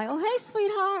me. I'm like, oh, hey,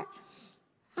 sweetheart.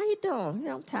 How you doing?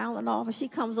 I'm toweling off, and she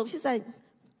comes over. She's like,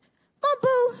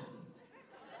 Boo,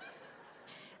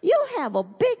 you have a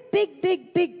big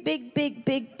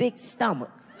stomach.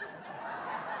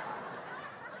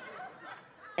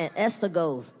 And Esther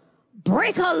goes,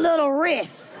 break her little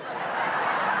wrist.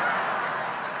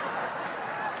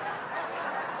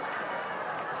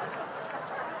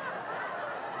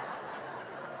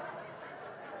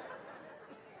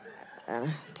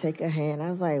 Take her hand.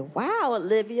 I was like, wow,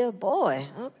 Olivia, boy.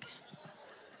 Okay.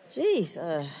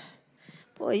 Jeez,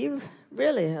 boy, you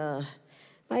really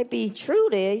might be true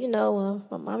there.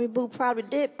 My mommy boo probably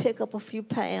did pick up a few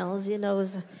pounds.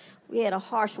 We had a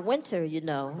harsh winter,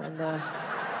 and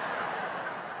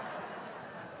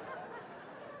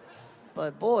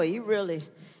but boy, you really,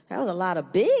 that was a lot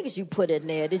of bigs you put in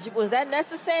there. Was that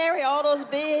necessary, all those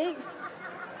bigs?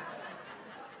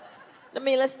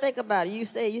 Let's think about it. You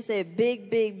said big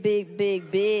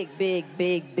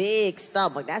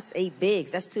stomach. That's 8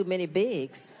 bigs. That's too many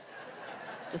bigs.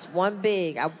 Just one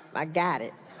big. I got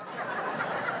it.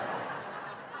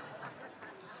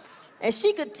 And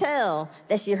she could tell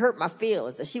that she hurt my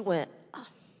feelings. And she went, oh,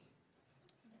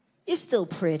 you're still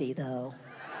pretty, though.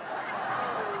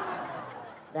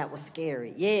 That was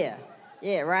scary. Yeah,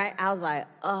 right? I was like,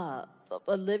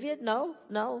 Olivia, no.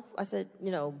 I said,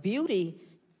 beauty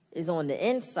is on the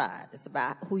inside. It's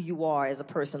about who you are as a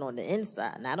person on the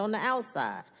inside, not on the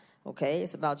outside, okay?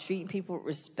 It's about treating people with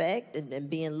respect and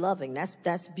being loving.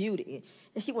 That's beauty.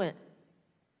 And she went,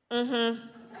 and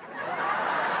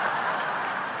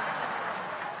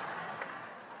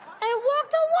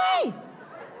walked away.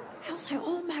 I was like,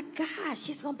 oh my God,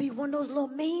 she's gonna be one of those little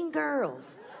mean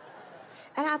girls.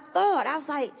 And I was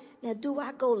like, now do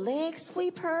I go leg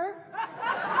sweep her?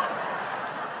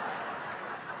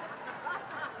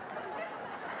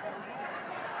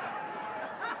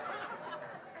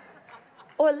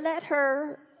 Or let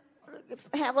her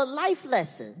have a life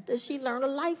lesson? Does she learn a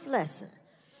life lesson?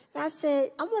 And I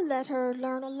said, I'm going to let her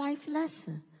learn a life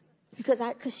lesson. Because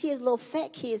she has little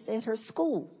fat kids at her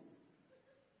school.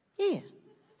 Yeah.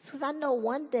 Because I know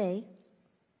one day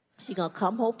she's going to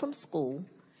come home from school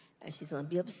and she's going to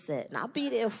be upset. And I'll be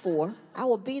there for her. I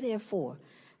will be there for her.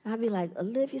 And I'll be like,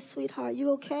 Olivia, sweetheart, you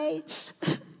okay?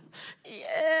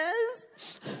 Yes.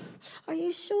 Are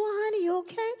you sure, honey? You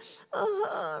okay?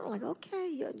 I'm like, okay.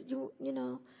 You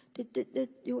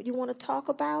You want to talk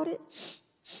about it?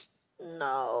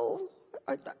 No.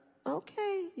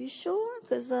 Okay, you sure?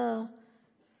 Because I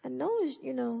noticed,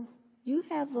 you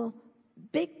have a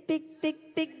big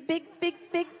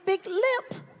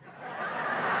lip.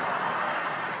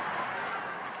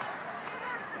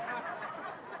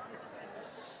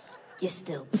 You're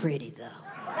still pretty, though.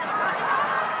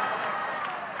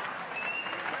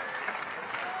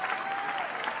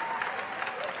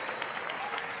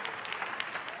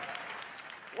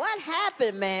 What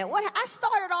happened, man? I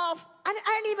started off, I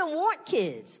didn't even want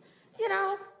kids,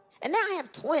 And now I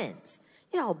have twins,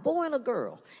 a boy and a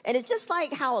girl. And it's just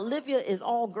like how Olivia is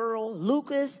all girl,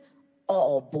 Lucas,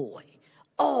 all boy.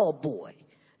 All boy.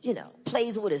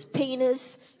 Plays with his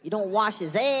penis. You don't wash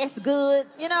his ass good,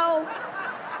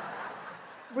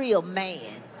 Real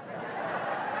man.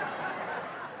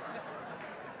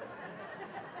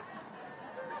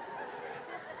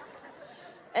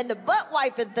 And the butt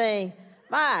wiping thing,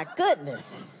 my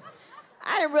goodness.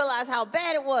 I didn't realize how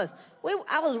bad it was.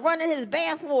 I was running his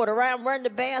bath water, right? I'm running the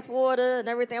bath water and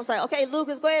everything. I was like, okay,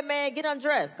 Lucas, go ahead, man, get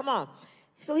undressed. Come on.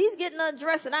 So he's getting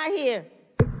undressed, and I hear,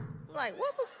 I'm like,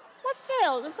 what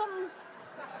fell? Did something,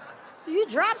 you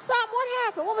dropped something? What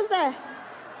happened? What was that?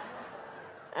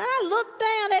 And I looked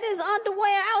down at his underwear.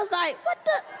 I was like, what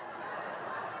the?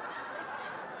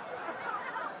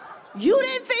 You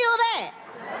didn't feel that?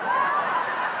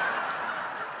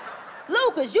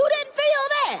 Lucas, you didn't feel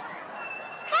that?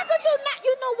 How could you not?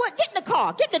 You know what? Get in the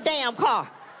car. Get in the damn car.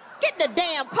 Get in the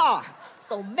damn car.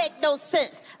 So make no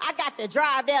sense. I got to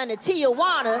drive down to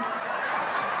Tijuana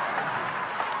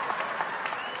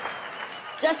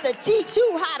just to teach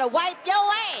you how to wipe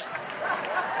your ass.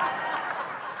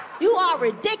 You are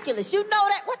ridiculous. You know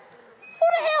that? What? Who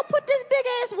the hell put this big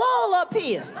ass wall up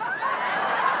here?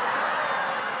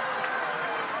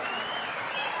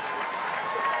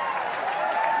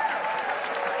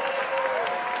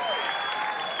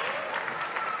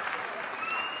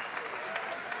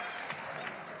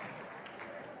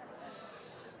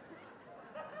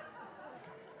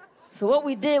 So what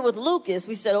we did with Lucas,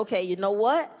 we said, okay, you know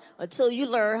what? Until you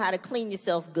learn how to clean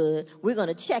yourself good, we're going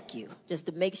to check you just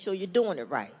to make sure you're doing it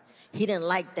right. He didn't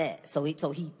like that, so he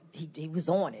was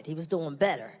on it. He was doing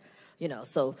better,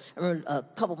 So I remember a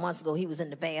couple months ago, he was in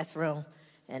the bathroom,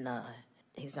 and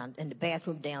he was in the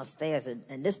bathroom downstairs.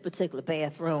 And this particular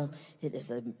bathroom,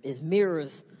 is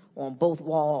mirrors on both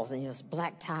walls, and it's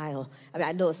black tile. I mean,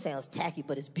 I know it sounds tacky,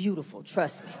 but it's beautiful.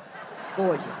 Trust me, it's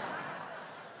gorgeous.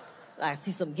 I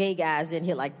see some gay guys in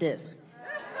here like this.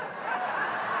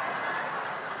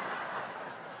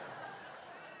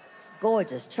 It's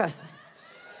gorgeous, trust me.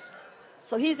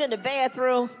 So he's in the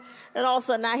bathroom, and all of a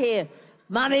sudden I hear,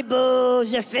 "Mommy boo,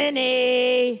 je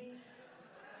finis."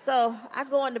 So I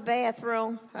go in the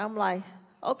bathroom, and I'm like,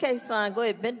 okay, son, go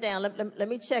ahead, bend down. Let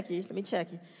me check you. Let me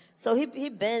check you. So he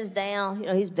bends down,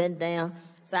 he's bent down.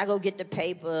 So I go get the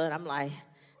paper, and I'm like,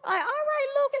 all right,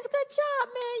 Lucas, good job,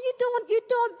 man. You're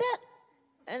doing better.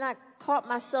 And I caught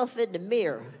myself in the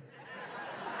mirror.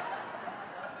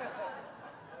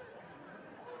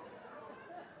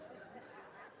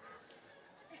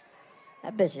 I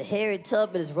bet you Harriet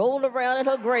Tubman is rolling around in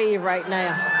her grave right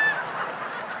now.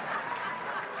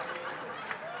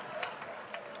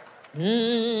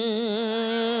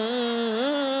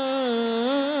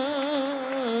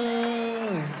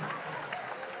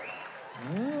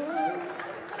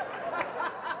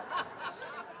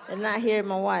 And I hear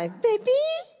my wife, "Baby,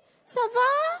 ça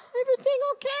va? Everything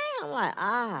okay?" I'm like,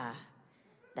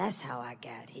 that's how I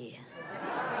got here.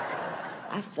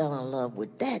 I fell in love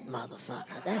with that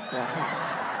motherfucker. That's what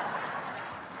happened.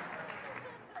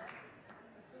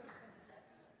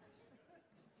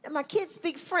 And my kids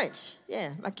speak French.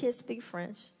 Yeah, my kids speak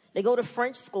French. They go to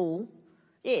French school.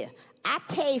 Yeah, I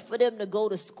pay for them to go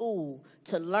to school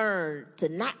to learn to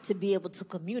not to be able to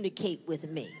communicate with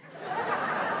me.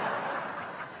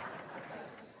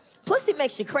 Pussy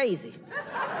makes you crazy.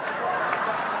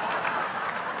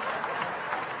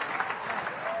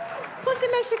 Pussy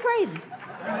makes you crazy.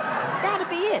 It's gotta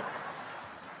be it.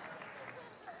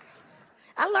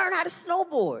 I learned how to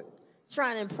snowboard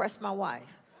trying to impress my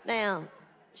wife. Now,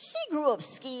 she grew up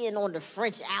skiing on the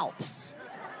French Alps.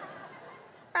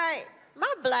 Right?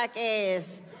 My black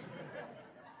ass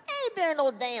ain't been in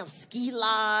no damn ski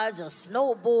lodge or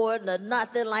snowboarding or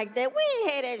nothing like that. We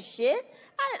ain't had that shit.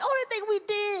 The only thing we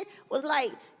did was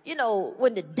like,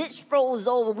 when the ditch froze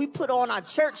over, we put on our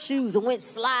church shoes and went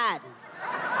sliding.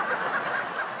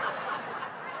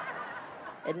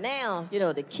 And now,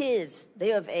 the kids,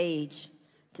 they're of age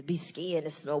to be skiing and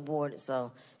snowboarding,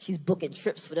 so she's booking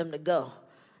trips for them to go.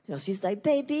 she's like,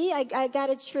 baby, I got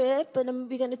a trip, and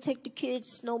we're going to take the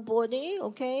kids snowboarding,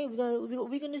 okay?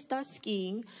 We're gonna start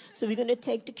skiing, so we're going to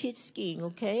take the kids skiing,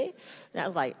 okay? And I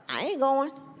was like, I ain't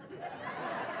going.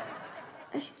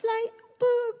 And she's like, but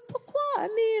pourquoi? I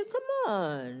mean, come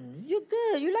on. You're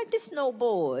good. You like to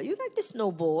snowboard. You like to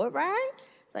snowboard, right?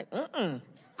 It's like,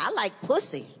 I like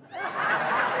pussy.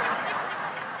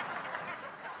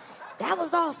 That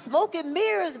was all smoke and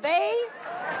mirrors, babe.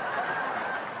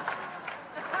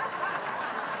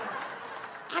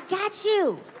 I got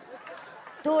you.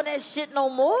 Doing that shit no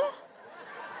more.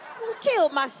 I was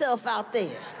killed myself out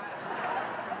there.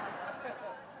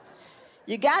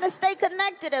 You gotta stay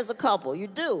connected as a couple. You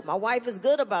do. My wife is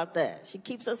good about that. She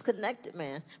keeps us connected,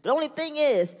 man. But the only thing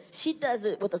is, she does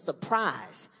it with a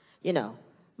surprise. You know,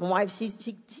 my wife, she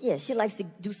likes to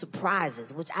do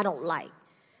surprises, which I don't like.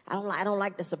 I don't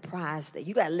like the surprise thing.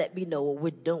 You gotta let me know what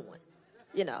we're doing,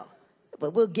 you know.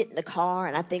 But we'll get in the car,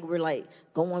 and I think we're like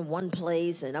going one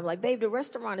place, and I'm like, babe, the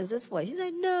restaurant is this way. She's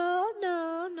like,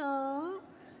 no.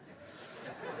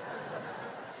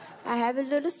 I have a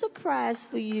little surprise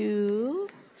for you.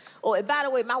 Oh, and by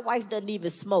the way, my wife doesn't even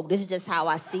smoke. This is just how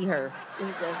I see her. This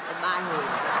is just in my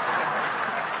head.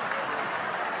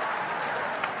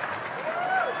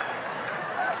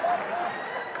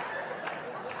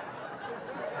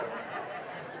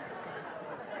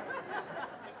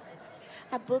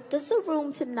 I booked us a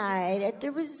room tonight at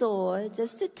the resort,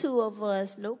 just the two of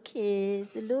us, no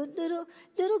kids, a little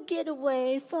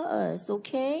getaway for us,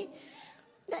 okay?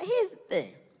 Now, here's the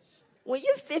thing. When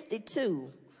you're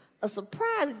 52, a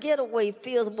surprise getaway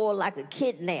feels more like a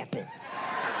kidnapping. You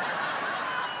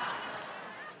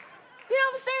know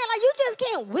what I'm saying? Like, you just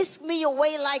can't whisk me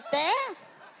away like that.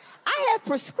 I have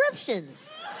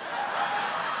prescriptions.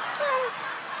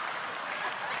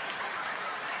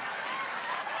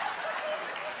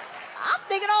 I'm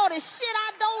thinking all this shit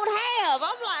I don't have.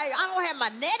 I'm like, I don't have my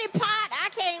neti pot. I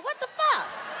can't, what the fuck?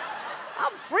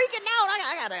 I'm freaking out.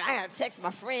 I gotta text my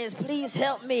friends, please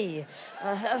help me.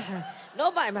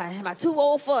 Nobody, am I too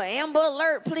old for an Amber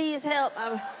Alert? Please help.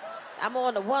 I'm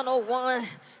on the 101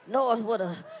 North with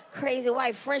a crazy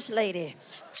white French lady.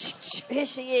 Here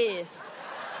she is.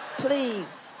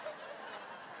 Please.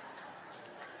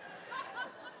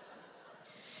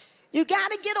 You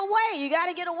gotta get away. You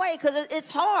gotta get away because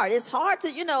it's hard. It's hard to,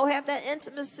 have that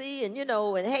intimacy and,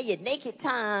 and have your naked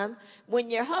time when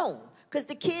you're home. Because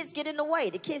the kids get in the way.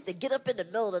 The kids that get up in the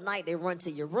middle of the night, they run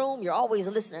to your room. You're always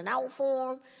listening out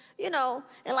for them,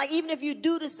 And like, even if you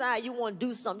do decide you want to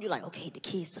do something, you're like, okay, the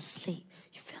kids asleep.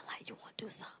 You feel like you want to do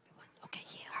something. Okay,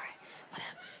 yeah, all right,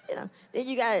 whatever. Then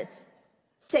you got to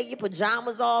take your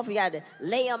pajamas off. You got to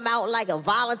lay them out like a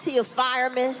volunteer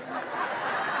fireman.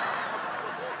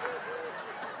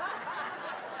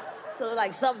 So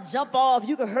like something jump off,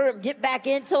 you can hurt them, get back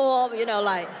into them,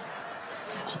 like,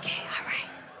 okay, all right.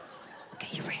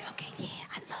 Okay, you ready? Okay, yeah,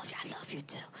 I love you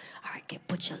too. All right,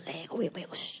 put your leg, wait,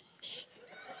 shh.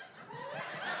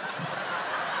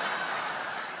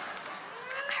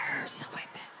 I heard something, wait,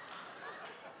 man.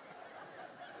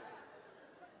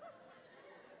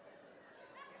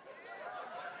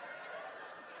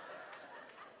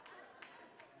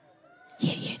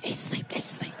 Yeah, they sleep. They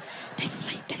sleep.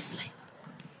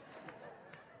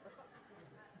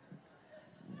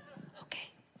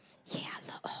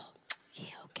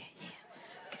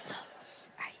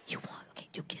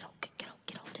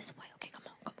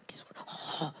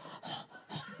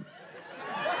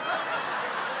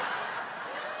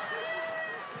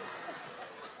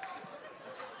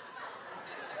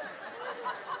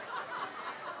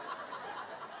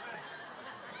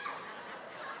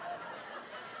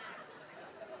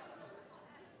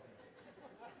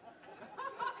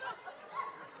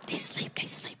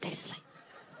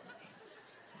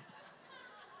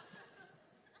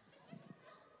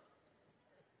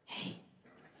 Hey.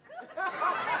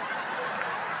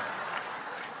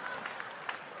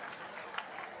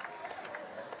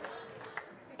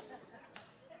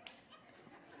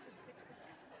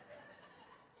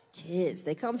 Kids,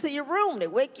 they come to your room, they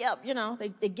wake you up,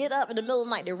 they get up in the middle of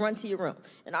the night, they run to your room.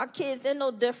 And our kids, they're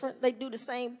no different. They do the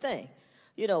same thing.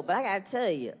 But I gotta tell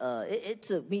you, it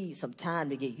took me some time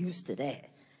to get used to that.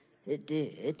 It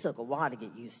did. It took a while to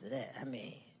get used to that. I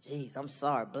mean, geez, I'm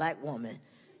sorry, black woman.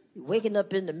 You waking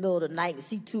up in the middle of the night and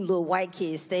see two little white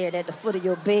kids staring at the foot of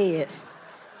your bed.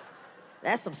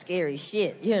 That's some scary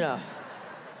shit,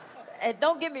 And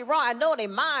don't get me wrong, I know they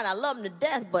mine. I love them to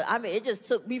death, but I mean, it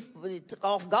took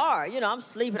off guard. I'm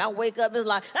sleeping, I wake up, it's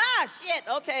like, shit,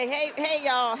 okay, hey,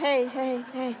 y'all,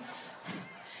 hey.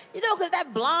 You know, because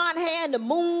that blonde hair and the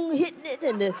moon hitting it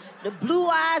and the blue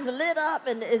eyes lit up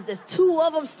and there's two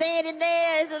of them standing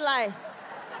there. It's just like,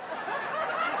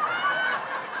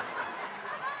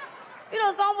 you know,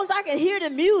 it's almost I can hear the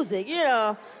music, you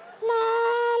know. La,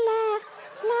 la,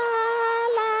 la,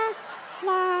 la, la,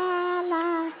 la, la,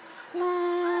 la, la,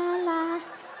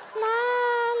 la,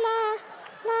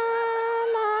 la,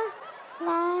 la,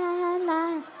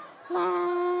 la,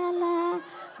 la, la,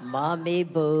 Mommy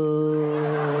Boo.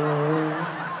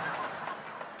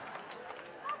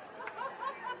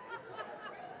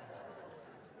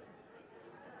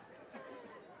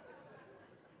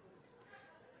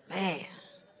 Man,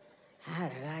 how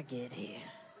did I get here?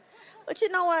 But you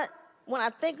know what? When I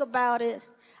think about it,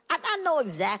 I know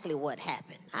exactly what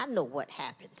happened. I know what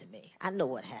happened to me. I know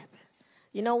what happened.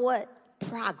 You know what?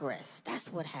 Progress. That's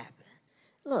what happened.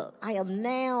 Look, I am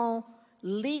now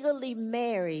legally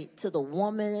married to the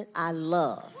woman I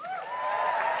love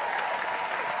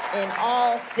in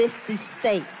all 50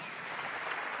 states.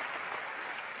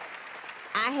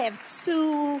 I have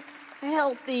 2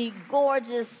 healthy,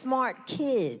 gorgeous, smart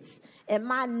kids, and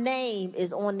my name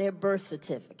is on their birth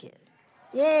certificate.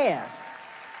 Yeah.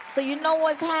 So you know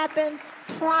what's happened?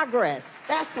 Progress.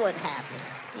 That's what happened.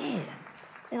 Yeah.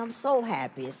 And I'm so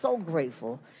happy and so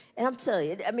grateful. And I'm telling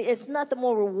you, I mean, it's nothing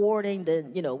more rewarding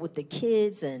than, you know, with the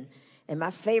kids. And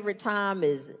my favorite time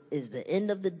is the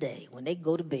end of the day when they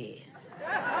go to bed.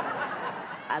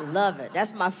 I love it.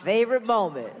 That's my favorite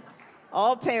moment.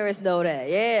 All parents know that.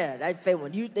 Yeah.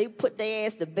 When they put their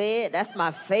ass to bed, that's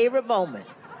my favorite moment.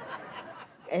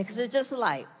 And because it's just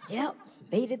like, yep,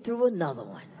 made it through another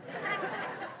one.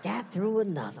 Got through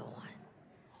another one.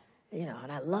 You know,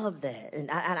 and I love that. And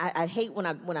I hate when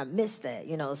I miss that,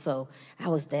 you know. So I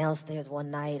was downstairs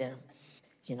one night and,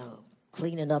 you know,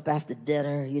 cleaning up after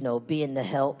dinner, you know, being the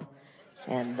help.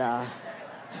 And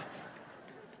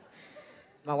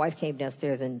my wife came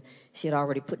downstairs and she had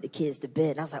already put the kids to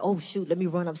bed. And I was like, oh, shoot, let me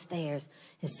run upstairs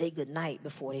and say goodnight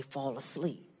before they fall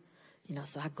asleep. You know,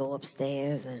 so I go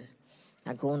upstairs and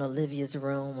I go in Olivia's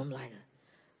room. I'm like,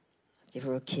 give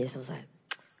her a kiss. I was like,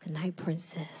 good night,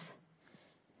 princess.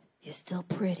 You're still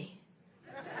pretty.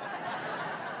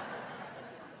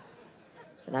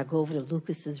 And I go over to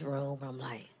Lucas's room. I'm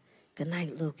like, good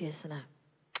night, Lucas. And I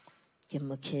give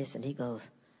him a kiss. And he goes,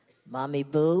 Mommy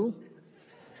Boo?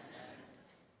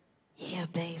 Yeah,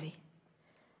 baby.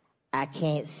 I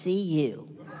can't see you.